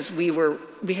 because we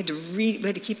had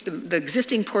to keep the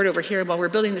existing port over here while we're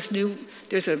building this new.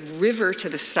 There's a river to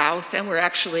the south, and we're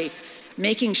actually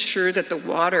making sure that the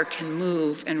water can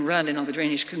move and run, and all the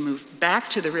drainage can move back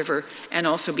to the river and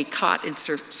also be caught in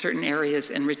certain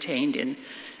areas and retained in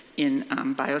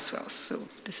bioswales. So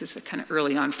this is a kind of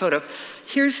early on photo.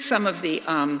 Here's some of the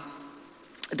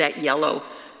that yellow,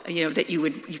 that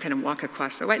you kind of walk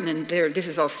across the white, and then this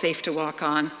is all safe to walk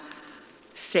on,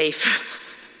 safe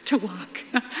to walk.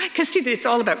 Because see, it's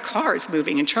all about cars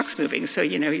moving and trucks moving, so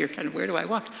you're kind of, where do I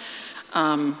walk?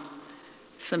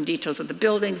 Some details of the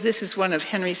buildings. This is one of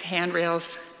Henry's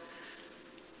handrails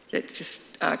that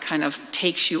just kind of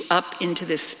takes you up into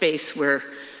this space where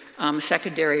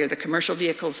secondary or the commercial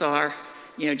vehicles are,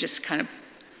 just kind of,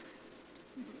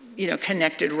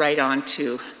 connected right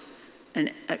onto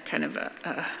a kind of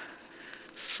a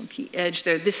funky edge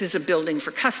there. This is a building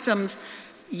for customs,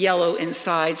 yellow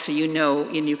inside, so you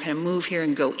kind of move here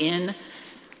and go in.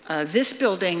 This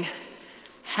building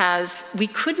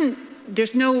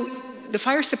the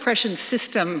fire suppression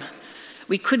system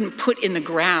we couldn't put in the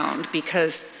ground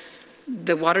because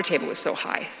the water table was so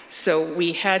high. So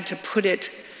we decided to put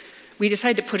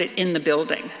it in the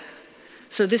building.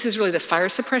 So this is really the fire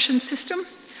suppression system.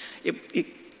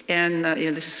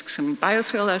 This is some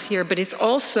bioswale out here, but it's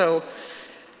also,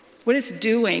 what it's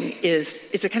doing is,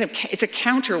 it's a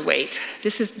counterweight.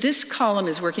 This column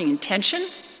is working in tension,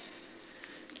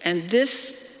 and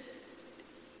this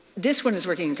one is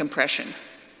working in compression.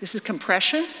 This is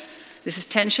compression, this is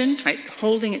tension, right?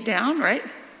 Holding it down, right?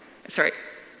 Sorry,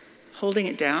 holding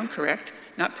it down, correct?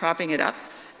 Not propping it up.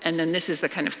 And then this is the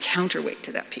kind of counterweight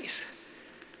to that piece.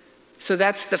 So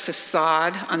that's the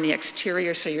facade on the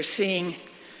exterior. So you're seeing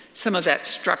some of that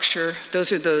structure.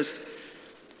 Those are those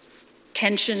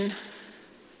tension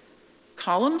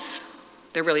columns.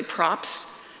 They're really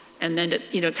props. And then it,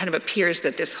 you know, kind of appears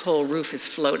that this whole roof is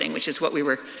floating, which is what we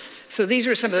were, so these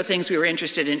were some of the things we were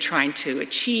interested in trying to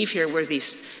achieve here, were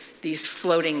these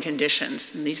floating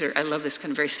conditions. And these are, I love this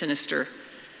kind of very sinister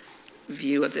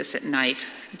view of this at night,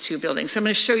 two buildings. So I'm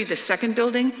going to show you the second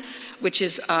building, which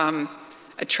is a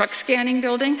truck scanning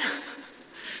building,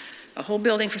 a whole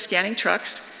building for scanning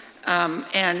trucks.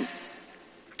 And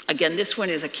again, this one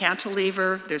is a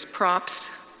cantilever, there's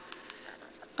props.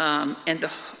 And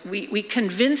we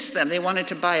convinced them, they wanted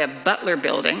to buy a Butler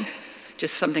building,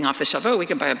 just something off the shelf. Oh, we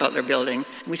can buy a Butler building.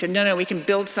 And we said, no, we can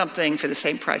build something for the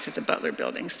same price as a Butler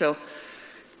building. So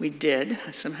we did,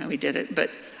 somehow we did it. But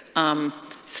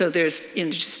so there's, you know,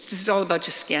 this is all about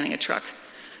just scanning a truck.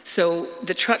 So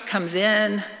the truck comes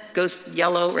in, goes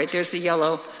yellow, right there's the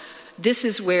yellow. This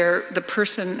is where the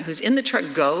person who's in the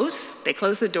truck goes. They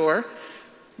close the door,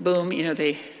 boom, you know,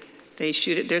 they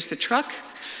shoot it. There's the truck.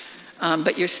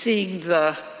 But you're seeing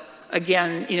the,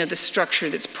 again, you know, the structure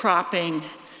that's propping,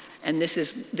 and this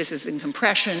is in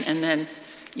compression, and then,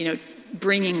 you know,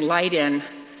 bringing light in.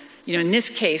 You know, in this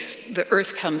case, the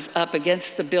earth comes up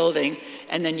against the building,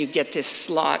 and then you get this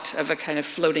slot of a kind of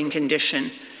floating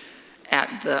condition at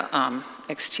the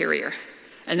exterior.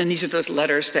 And then these are those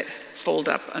letters that fold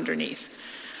up underneath.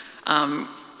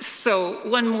 So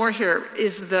one more here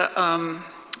is the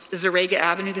Zarega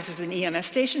Avenue. This is an EMS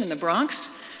station in the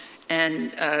Bronx.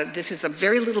 And this is a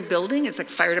very little building. It's like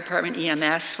fire department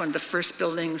EMS, one of the first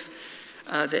buildings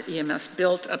that EMS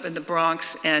built up in the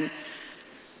Bronx. And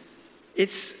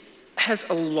it has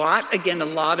a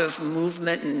lot of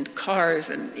movement and cars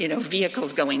and, you know,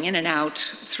 vehicles going in and out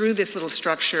through this little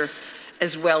structure,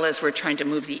 as well as we're trying to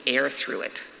move the air through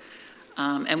it.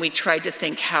 And we tried to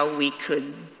think how we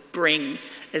could bring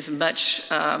as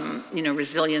much, you know,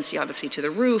 resiliency, obviously, to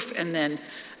the roof, and then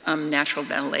natural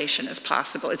ventilation as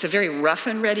possible. It's a very rough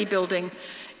and ready building.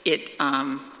 It,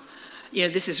 you know,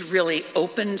 this is really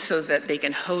open so that they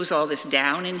can hose all this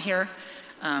down in here,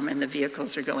 and the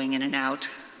vehicles are going in and out.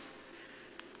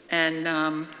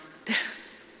 And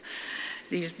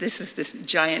this is this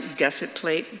giant gusset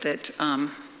plate that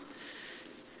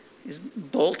is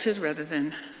bolted rather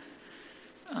than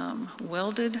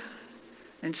welded.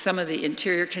 And some of the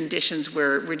interior conditions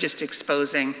where we're just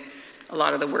exposing a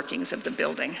lot of the workings of the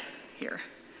building here.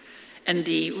 And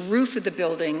the roof of the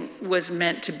building was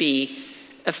meant to be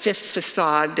a fifth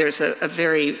facade. There's a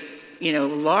very, you know,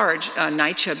 large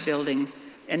NYCHA building,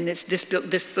 and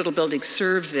this little building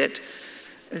serves it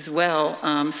as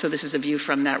well. So this is a view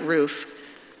from that roof.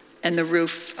 And the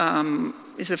roof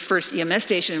is the first EMS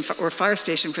station or fire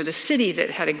station for the city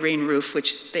that had a green roof,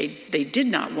 which they did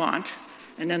not want.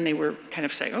 And then they were kind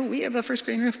of saying, oh, we have a first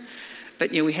green roof.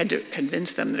 But, you know, we had to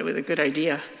convince them that it was a good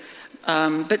idea.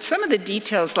 But some of the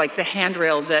details, like the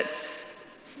handrail that,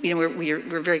 you know,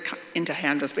 we're very into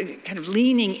handrails, but kind of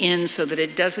leaning in so that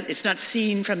it's not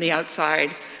seen from the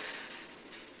outside.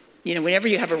 You know, whenever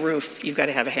you have a roof, you've got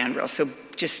to have a handrail. So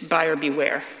just buyer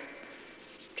beware,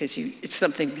 because it's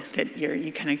something that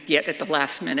you kind of get at the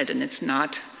last minute, and it's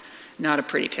not a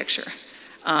pretty picture.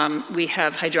 We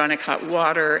have hydronic hot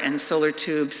water and solar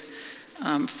tubes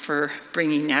for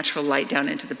bringing natural light down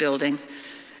into the building.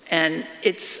 And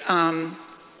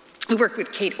we worked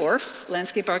with Kate Orff,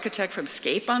 landscape architect from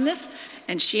Scape, on this,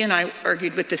 and she and I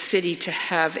argued with the city to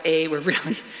have a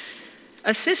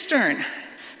cistern,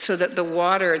 so that the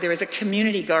water, there was a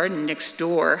community garden next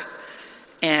door,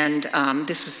 and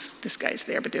this guy's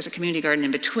there, but there's a community garden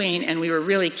in between, and we were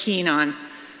really keen on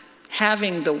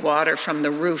having the water from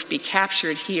the roof be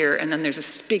captured here, and then there's a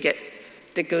spigot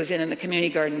that goes in, and the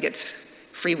community garden gets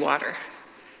free water,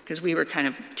 because we were kind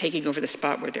of taking over the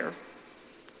spot where their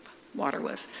water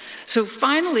was. So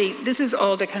finally, this is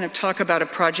all to kind of talk about a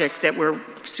project that we're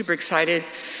super excited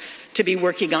to be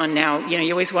working on now. You know,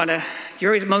 you're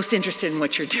always most interested in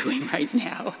what you're doing right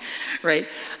now, right?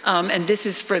 And this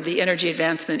is for the Energy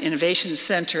Advancement Innovation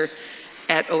Center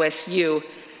at OSU.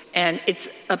 And it's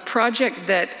a project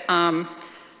that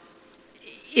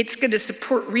it's going to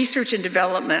support research and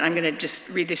development. I'm going to just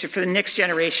read this here, for the next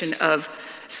generation of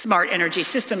smart energy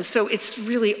systems. So it's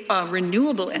really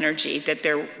renewable energy that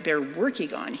they're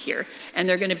working on here, and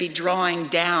they're going to be drawing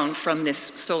down from this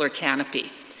solar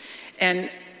canopy. And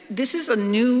this is a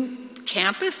new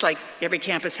campus, like every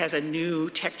campus has a new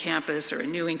tech campus or a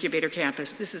new incubator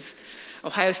campus. This is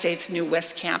Ohio State's new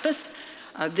West Campus.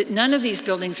 None of these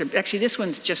buildings are, actually this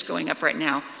one's just going up right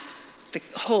now. The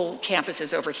whole campus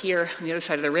is over here on the other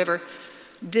side of the river.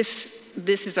 This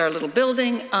is our little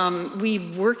building.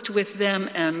 We worked with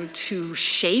them to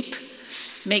shape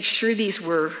make sure these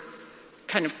were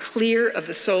kind of clear of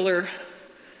the solar,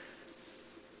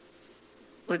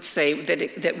 let's say,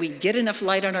 that we get enough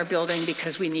light on our building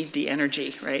because we need the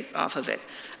energy, right, off of it.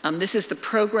 This is the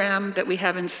program that we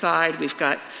have inside. We've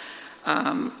got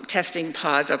testing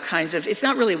pods, all kinds of, it's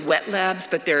not really wet labs,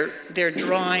 but they're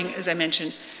drawing, as I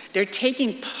mentioned, they're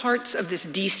taking parts of this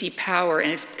DC power and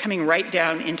it's coming right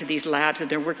down into these labs and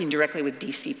they're working directly with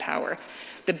DC power.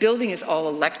 The building is all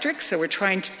electric, so we're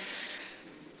tried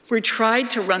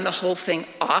to run the whole thing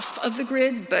off of the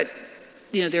grid, but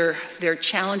you know, there are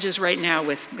challenges right now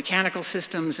with mechanical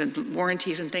systems and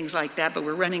warranties and things like that, but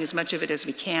we're running as much of it as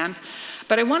we can.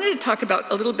 But I wanted to talk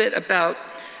about a little bit about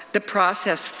the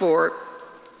process for,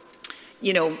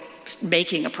 you know,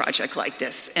 making a project like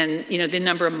this, and you know, the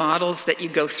number of models that you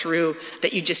go through,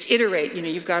 that you just iterate. You know,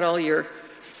 you've got all your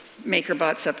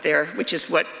MakerBots up there, which is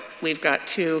what we've got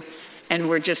too, and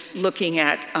we're just looking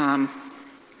at,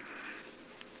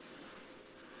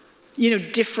 you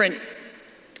know, different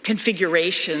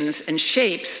configurations and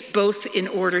shapes, both in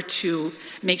order to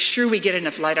make sure we get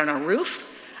enough light on our roof,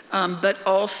 but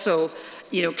also,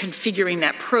 you know, configuring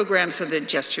that program so that it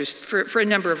gestures for a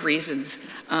number of reasons,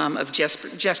 of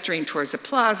gesturing towards a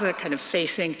plaza, kind of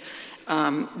facing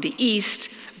the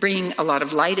east, bringing a lot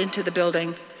of light into the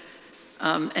building.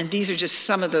 And these are just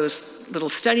some of those little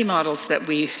study models that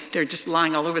they're just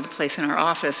lying all over the place in our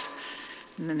office.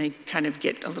 And then they kind of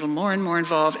get a little more and more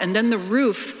involved. And then the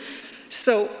roof.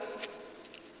 So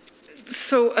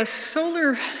a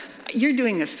solar, you're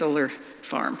doing a solar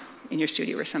farm in your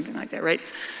studio or something like that, right?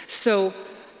 So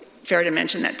Ferry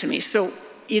mentioned that to me. So,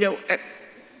 you know,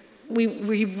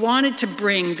 we wanted to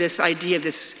bring this idea of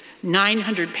this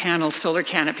 900 panel solar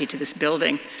canopy to this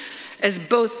building as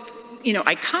both, you know,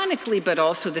 iconically, but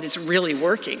also that it's really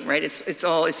working, right? It's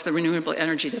the renewable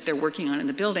energy that they're working on in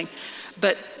the building.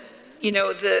 But, you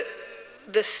know,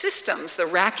 the systems, the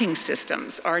racking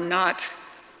systems are not,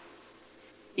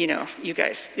 you know, you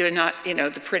guys, they're not, you know,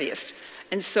 the prettiest.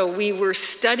 And so we were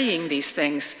studying these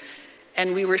things,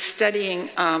 and we were studying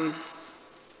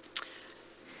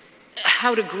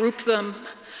how to group them,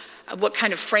 what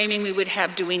kind of framing we would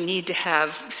have. Do we need to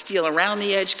have steel around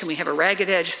the edge? Can we have a ragged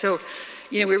edge? So,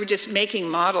 you know, we were just making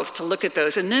models to look at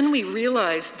those. And then we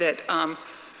realized that,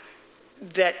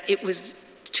 that it was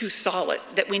too solid,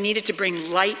 that we needed to bring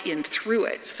light in through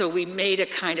it. So we made a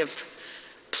kind of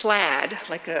plaid,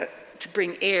 to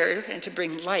bring air and to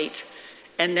bring light,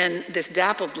 and then this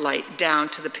dappled light down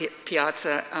to the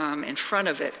piazza in front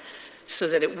of it, so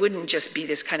that it wouldn't just be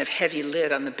this kind of heavy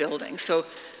lid on the building. So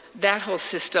that whole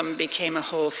system became a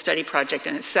whole study project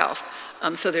in itself.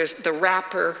 So there's the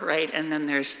wrapper, right, and then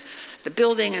there's the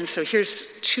building, and so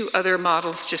here's two other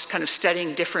models just kind of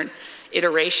studying different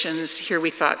iterations. Here we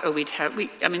thought, oh,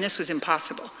 I mean, this was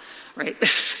impossible, right?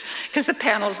 Because the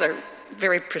panels are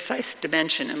very precise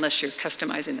dimension unless you're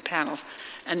customizing the panels.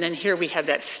 And then here we have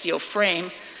that steel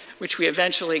frame, which we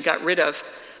eventually got rid of,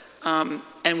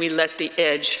 and we let the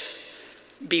edge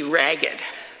be ragged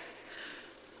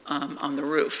on the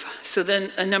roof. So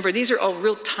then a number, these are all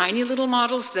real tiny little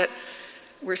models that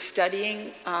we're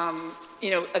studying.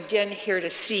 You know, again, here to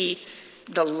see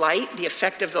the light, the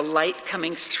effect of the light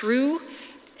coming through.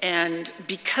 And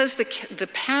because the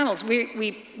panels,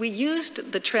 we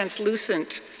used the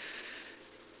translucent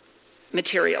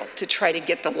material to try to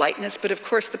get the lightness, but of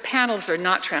course the panels are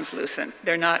not translucent.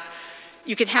 They're not,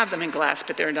 you can have them in glass,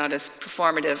 but they're not as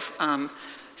performative.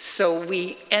 So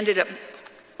we ended up,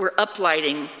 we're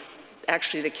uplighting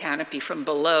actually the canopy from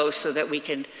below so that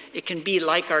it can be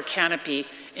like our canopy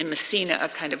in Messina, a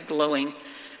kind of glowing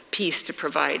piece to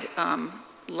provide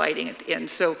lighting at the end.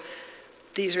 So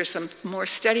these are some more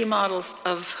study models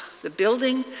of the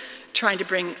building, trying to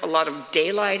bring a lot of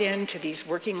daylight into these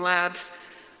working labs.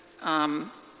 The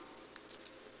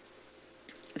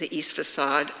east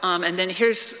facade. And then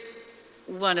here's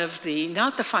one of the,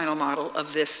 not the final model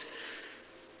of this,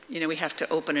 you know, we have to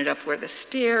open it up where the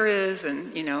stair is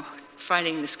and, you know,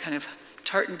 finding this kind of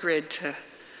tartan grid to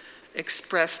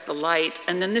express the light.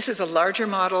 And then this is a larger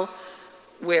model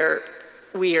where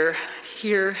we are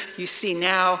here, you see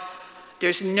now,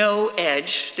 there's no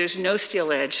edge, there's no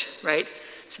steel edge, right?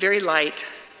 It's very light,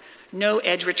 no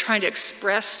edge. We're trying to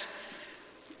express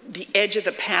the edge of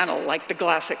the panel, like the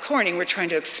glass at Corning. We're trying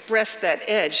to express that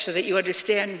edge so that you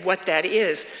understand what that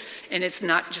is, and it's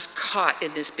not just caught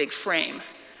in this big frame.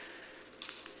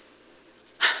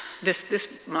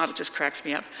 This model just cracks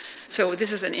me up. So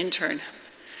this is an intern.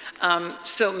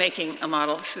 So making a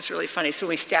model, this is really funny. So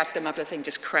when we stacked them up, the thing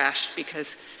just crashed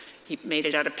because he made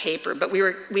it out of paper. But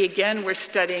we again were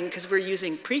studying, because we're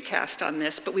using precast on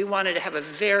this, but we wanted to have a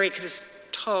very, because it's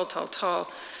tall, tall, tall,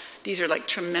 These are like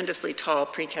tremendously tall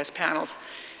precast panels.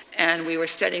 And we were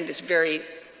studying this very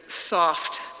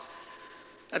soft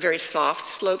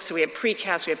slope. So we have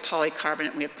precast, we have polycarbonate,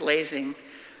 and we have glazing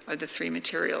are the three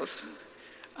materials.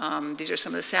 These are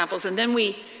some of the samples. And then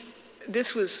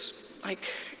this was like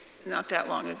not that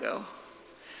long ago.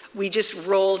 We just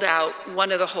rolled out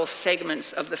one of the whole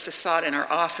segments of the facade in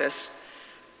our office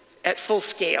at full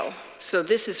scale. So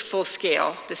this is full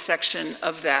scale, this section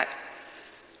of that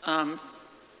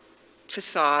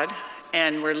facade,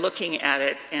 and we're looking at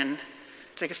it, and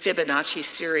it's like a Fibonacci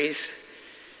series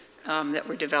that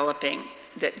we're developing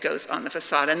that goes on the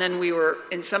facade. And then we were,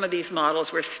 in some of these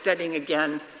models, we're studying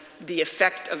again the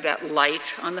effect of that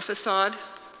light on the facade.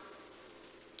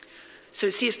 So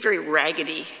you see it's very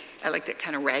raggedy. I like that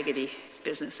kind of raggedy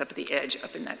business up at the edge,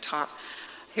 up in that top.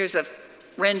 Here's a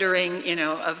rendering, you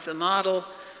know, of the model.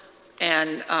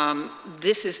 And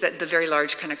this is the very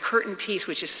large kind of curtain piece,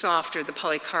 which is softer, the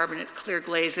polycarbonate clear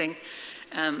glazing.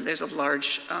 There's a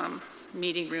large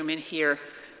meeting room in here.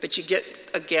 But you get,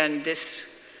 again,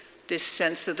 this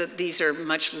sense that these are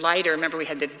much lighter. Remember, we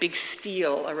had that big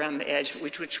steel around the edge,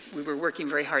 which we were working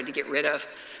very hard to get rid of.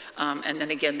 And then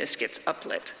again, this gets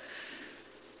uplit.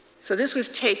 So this was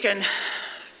taken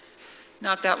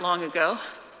not that long ago.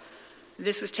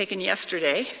 This was taken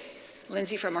yesterday.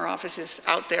 Lindsay from our office is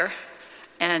out there,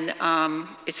 and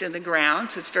it's in the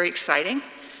ground, so it's very exciting.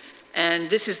 And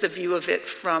this is the view of it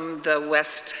from the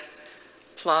West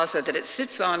Plaza that it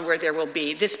sits on, where there will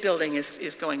be, this building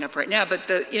is going up right now, but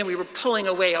we were pulling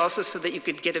away also so that you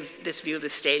could get this view of the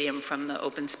stadium from the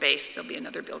open space. There'll be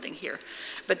another building here.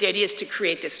 But the idea is to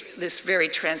create this very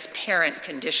transparent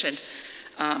condition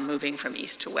moving from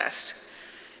east to west.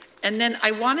 And then I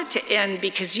wanted to end,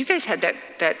 because you guys had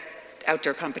that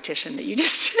outdoor competition that you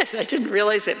just did. I didn't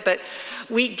realize it, but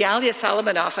Galia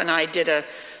Salamanoff and I did a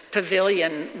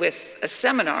pavilion with a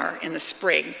seminar in the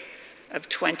spring of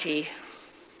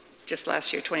just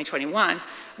last year, 2021,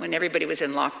 when everybody was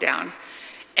in lockdown.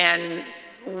 And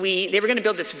they were gonna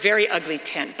build this very ugly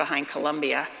tent behind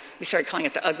Columbia. We started calling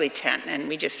it the ugly tent, and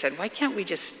we just said, why can't we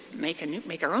just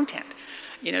make our own tent?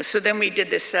 You know, so then we did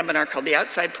this seminar called The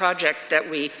Outside Project that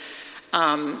we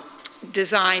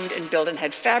designed and built and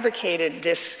had fabricated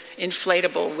this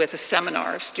inflatable with a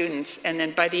seminar of students. And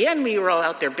then by the end, we were all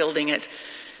out there building it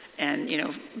and, you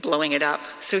know, blowing it up.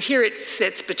 So here it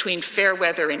sits between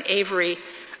Fairweather and Avery.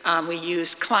 We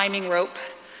used climbing rope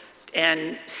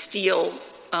and steel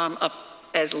up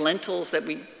as lintels that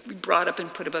we brought up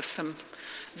and put above some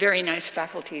very nice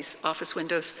faculty's office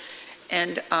windows,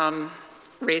 and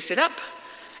raised it up.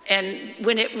 And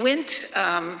when it went,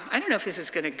 I don't know if this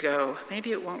is going to go.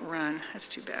 Maybe it won't run. That's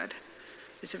too bad.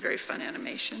 It's a very fun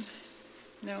animation.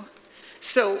 No?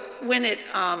 So when it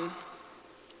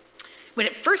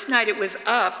first night it was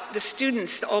up, the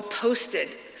students all posted,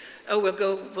 oh,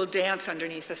 we'll dance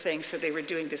underneath the thing. So they were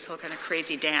doing this whole kind of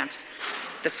crazy dance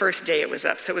the first day it was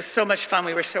up. So it was so much fun.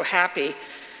 We were so happy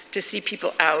to see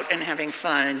people out and having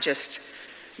fun and just,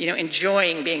 you know,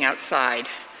 enjoying being outside.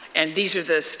 And these are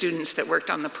the students that worked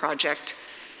on the project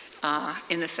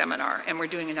in the seminar. And we're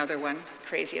doing another one,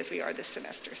 crazy as we are this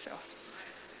semester. So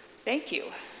thank you.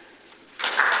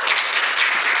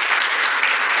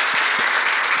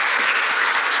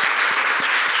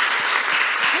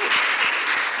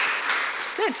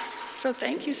 Good. So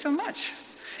thank you so much.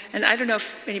 And I don't know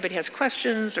if anybody has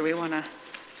questions or we want to.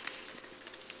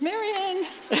 Marianne.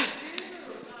 First,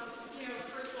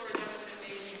 Laura, that was an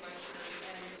amazing lecture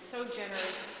and so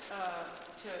generous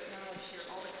to not only share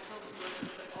all the consultants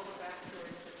work, but all the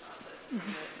backstories to the process,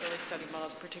 the early study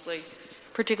models,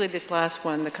 particularly this last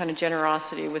one, the kind of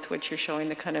generosity with which you're showing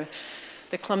the kind of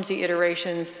the clumsy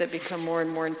iterations that become more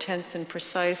and more intense and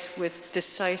precise with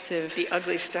decisive, the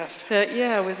ugly stuff.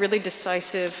 With really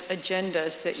decisive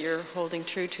agendas that you're holding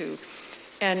true to.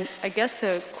 And I guess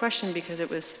the question, because it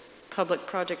was public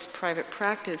projects, private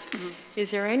practice,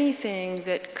 is there anything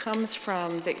that comes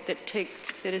from, that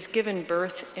has given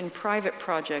birth in private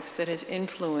projects that has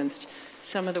influenced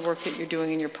some of the work that you're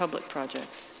doing in your public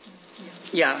projects?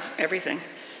 Yeah, everything.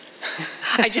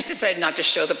 I just decided not to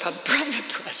show the private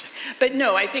project. But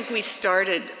no, I think we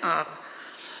started,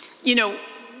 you know,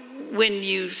 when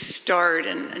you start,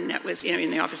 and that was, you know, in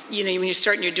the office, you know, when you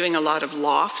start and you're doing a lot of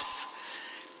lofts,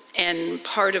 and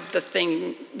part of the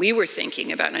thing we were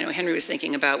thinking about, and I know Henry was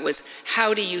thinking about, was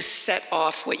how do you set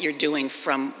off what you're doing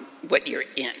from what you're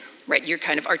in, right? You're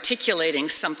kind of articulating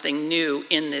something new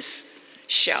in this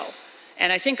shell.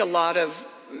 And I think a lot of,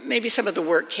 maybe some of the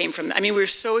work came from that. I mean, we were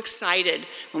so excited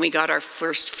when we got our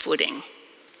first footing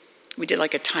we did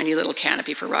like a tiny little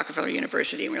canopy for Rockefeller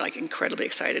University, and we were like incredibly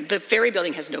excited. The Ferry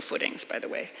building has no footings, by the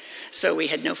way. So we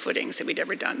had no footings that we'd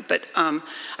ever done. But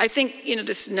I think,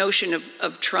 this notion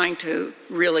of trying to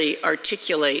really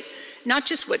articulate not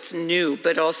just what's new,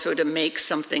 but also to make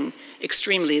something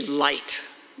extremely light,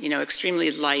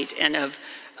 extremely light and of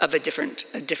a different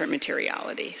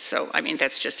materiality. So, I mean,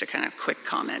 that's just a kind of quick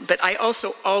comment. But I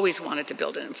also always wanted to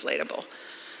build an inflatable.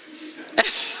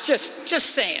 That's just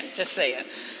saying.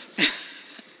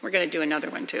 We're going to do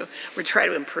another one too. We're trying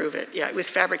to improve it. Yeah, it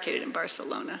was fabricated in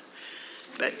Barcelona.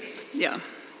 But yeah,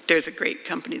 there's a great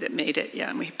company that made it. Yeah,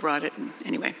 and we brought it. And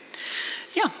anyway,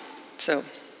 yeah. So,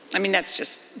 I mean, that's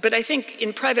just, but I think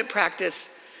in private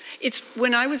practice, it's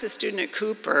when I was a student at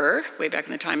Cooper, way back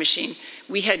in the time machine,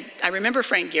 I remember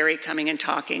Frank Gehry coming and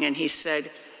talking, and he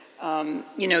said,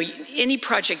 any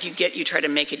project you get, you try to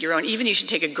make it your own. Even you should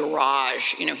take a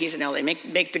garage. He's in LA.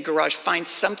 Make the garage. Find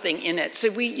something in it. So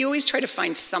you always try to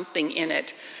find something in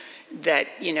it that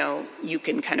you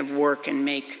can kind of work and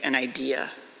make an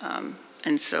idea.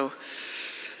 And so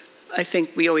I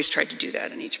think we always tried to do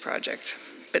that in each project.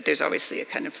 But there's obviously a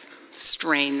kind of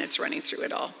strain that's running through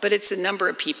it all. But it's a number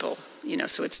of people.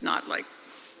 So it's not like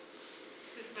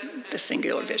the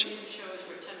singular vision.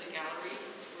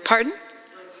 Pardon?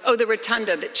 Oh, the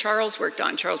rotunda that Charles worked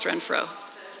on, Charles Renfro.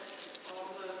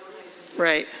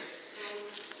 Right.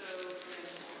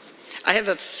 I have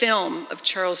a film of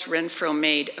Charles Renfro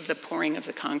made of the pouring of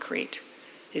the concrete.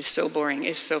 It's so boring,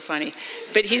 it's so funny.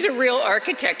 But he's a real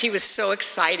architect. He was so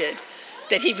excited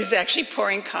that he was actually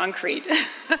pouring concrete.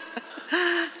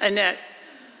 Annette.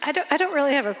 I don't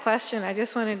really have a question. I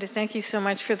just wanted to thank you so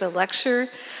much for the lecture.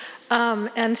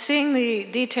 And seeing the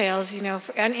details,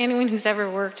 anyone who's ever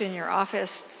worked in your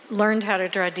office learned how to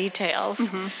draw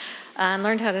details and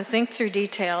learned how to think through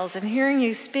details. And hearing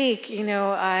you speak,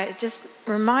 it just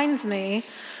reminds me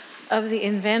of the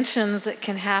inventions that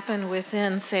can happen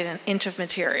within, say, an inch of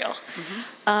material.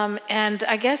 And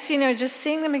I guess, just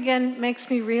seeing them again makes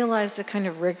me realize the kind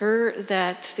of rigor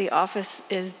that the office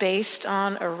is based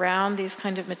on around these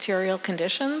kind of material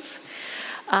conditions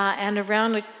and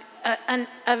around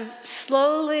a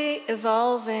slowly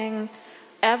evolving,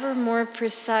 ever more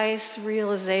precise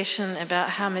realization about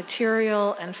how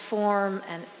material and form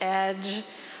and edge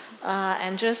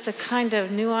and just the kind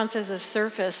of nuances of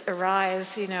surface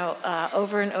arise,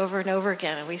 over and over and over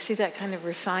again. And we see that kind of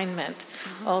refinement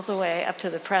all the way up to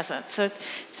the present. So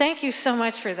thank you so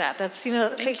much for that. That's,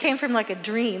 it came from like a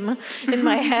dream in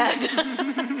my head.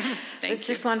 It's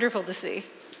just wonderful to see.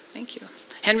 Thank you.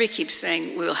 Henry keeps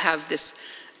saying we'll have this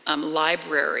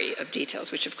library of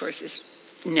details, which of course is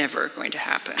never going to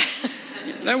happen.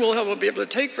 Then we'll be able to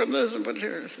take from this and put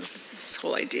here. This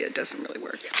whole idea doesn't really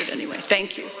work. But anyway,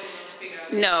 thank you.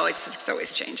 No, it's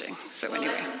always changing. So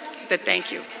anyway, but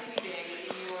thank you.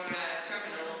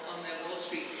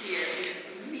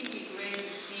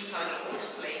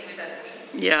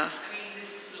 Yeah.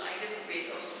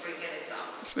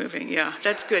 It's moving, yeah.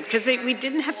 That's good. Because we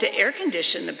didn't have to air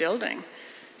condition the building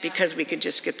because we could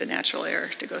just get the natural air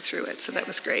to go through it. So that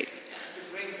was great.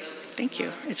 Thank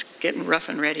you. It's getting rough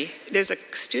and ready. There's a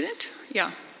student?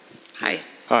 Yeah. Hi.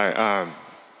 Hi.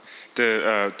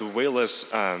 The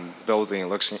Weitzman building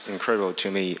looks incredible to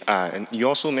me. And you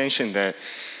also mentioned that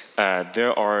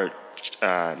there are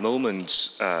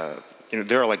moments,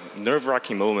 there are like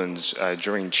nerve-wracking moments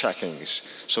during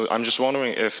check-ins. So I'm just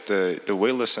wondering if the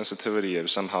Weitzman sensitivity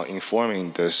is somehow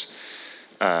informing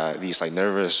these like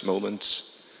nervous moments.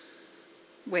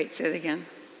 Wait, say it again.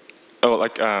 Oh,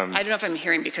 like I don't know if I'm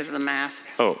hearing because of the mask.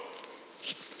 Oh,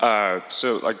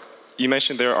 so like you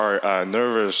mentioned, there are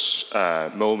nervous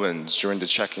moments during the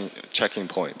check-in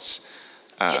points.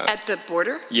 At the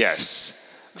border?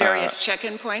 Yes. Various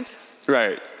check-in points.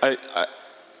 Right. I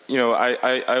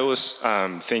always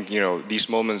think these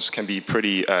moments can be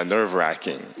pretty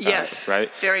nerve-wracking. Yes. Right.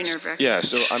 Very nerve-wracking. Yeah.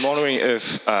 So I'm wondering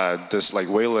if this like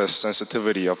Weitzman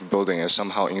sensitivity of the building is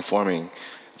somehow informing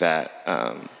that.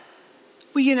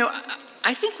 Well,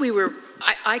 I think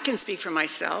I can speak for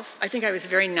myself. I think I was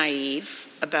very naive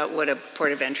about what a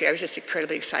port of entry. I was just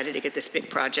incredibly excited to get this big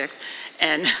project.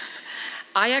 And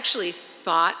I actually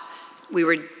thought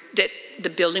that the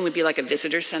building would be like a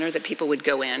visitor center that people would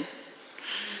go in.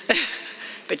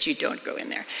 But you don't go in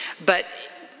there. But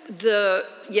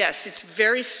yes, it's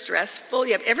very stressful.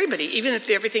 You have everybody, even if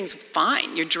everything's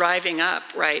fine, you're driving up,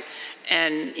 right?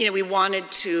 And, we wanted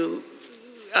to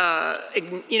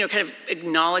kind of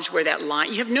acknowledge where that line,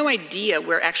 you have no idea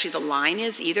where actually the line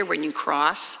is either when you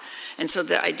cross. And so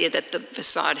the idea that the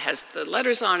facade has the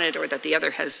letters on it or that the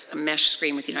other has a mesh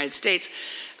screen with the United States.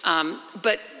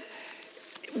 But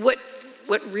what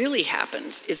what really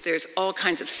happens is there's all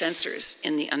kinds of sensors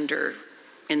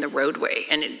in the roadway,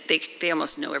 and they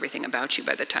almost know everything about you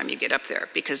by the time you get up there,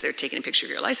 because they're taking a picture of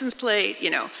your license plate,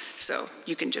 so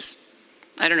you can just,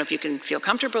 I don't know if you can feel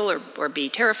comfortable or be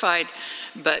terrified,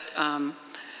 but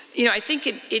I think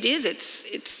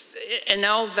it's and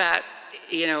all that,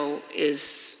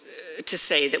 is to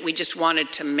say that we just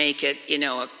wanted to make it,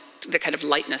 the kind of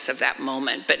lightness of that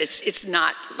moment, but it's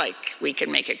not like we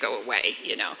can make it go away,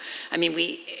 I mean,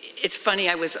 it's funny,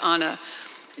 I was on a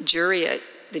jury at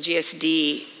the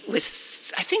GSD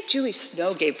I think Julie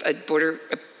Snow gave a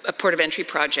port of entry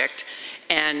project,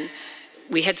 and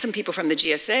we had some people from the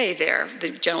GSA there,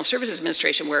 the General Services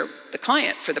Administration, were the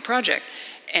client for the project,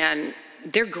 and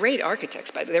they're great architects,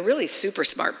 by the way. They're really super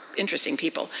smart, interesting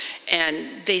people.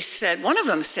 And they said, one of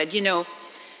them said,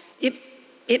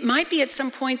 it might be at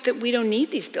some point that we don't need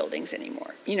these buildings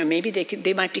anymore. Maybe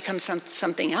they might become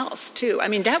something else too. I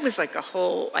mean, that was like a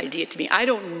whole idea to me. I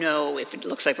don't know if it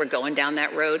looks like we're going down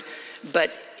that road, but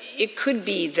it could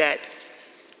be that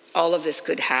all of this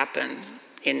could happen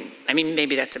I mean,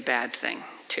 maybe that's a bad thing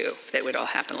too, that would all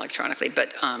happen electronically.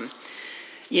 But,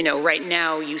 right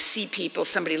now you see people,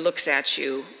 somebody looks at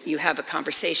you, you have a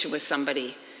conversation with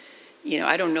somebody.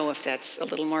 I don't know if that's a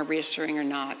little more reassuring or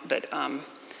not, but,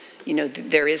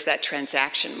 there is that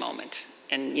transaction moment.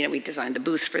 And, we designed the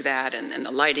booths for that and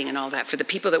the lighting and all that for the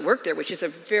people that work there, which is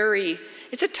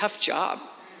it's a tough job.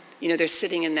 They're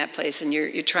sitting in that place, and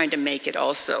you're trying to make it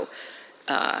also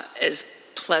as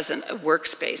pleasant a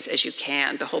workspace as you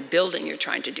can. The whole building, you're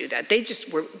trying to do that.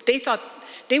 They thought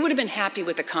they would have been happy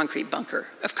with a concrete bunker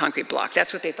of concrete block.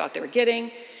 That's what they thought they were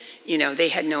getting. They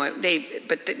had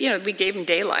we gave them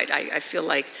daylight. I feel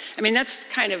like, I mean, that's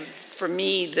kind of, for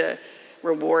me, the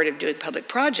reward of doing public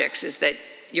projects is that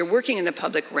you're working in the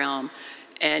public realm,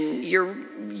 and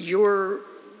you're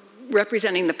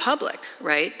representing the public,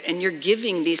 right? And you're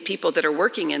giving these people that are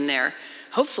working in there,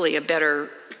 hopefully, a better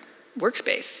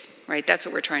workspace, right? That's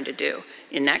what we're trying to do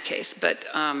in that case. But,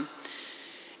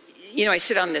 I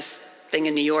sit on this thing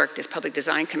in New York, this Public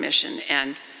Design Commission,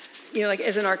 and, like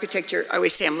as an architect, I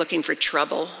always say I'm looking for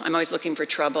trouble. I'm always looking for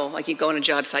trouble. Like you go on a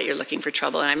job site, you're looking for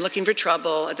trouble, and I'm looking for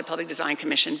trouble at the Public Design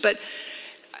Commission. But,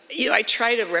 I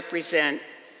try to represent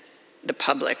the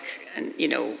public, and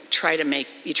try to make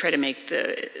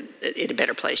it a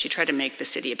better place. You try to make the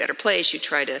city a better place. You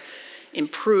try to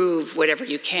improve whatever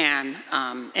you can,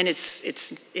 and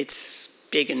it's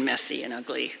big and messy and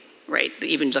ugly, right?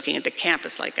 Even looking at the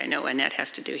campus, like I know Annette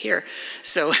has to do here.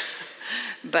 So,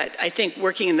 but I think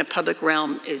working in the public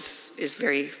realm is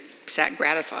very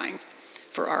gratifying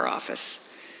for our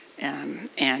office,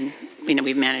 and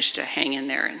we've managed to hang in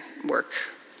there and work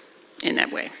in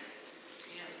that way.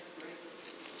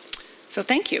 So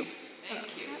thank you.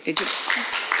 Thank you.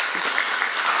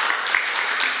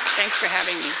 Thanks for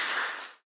having me.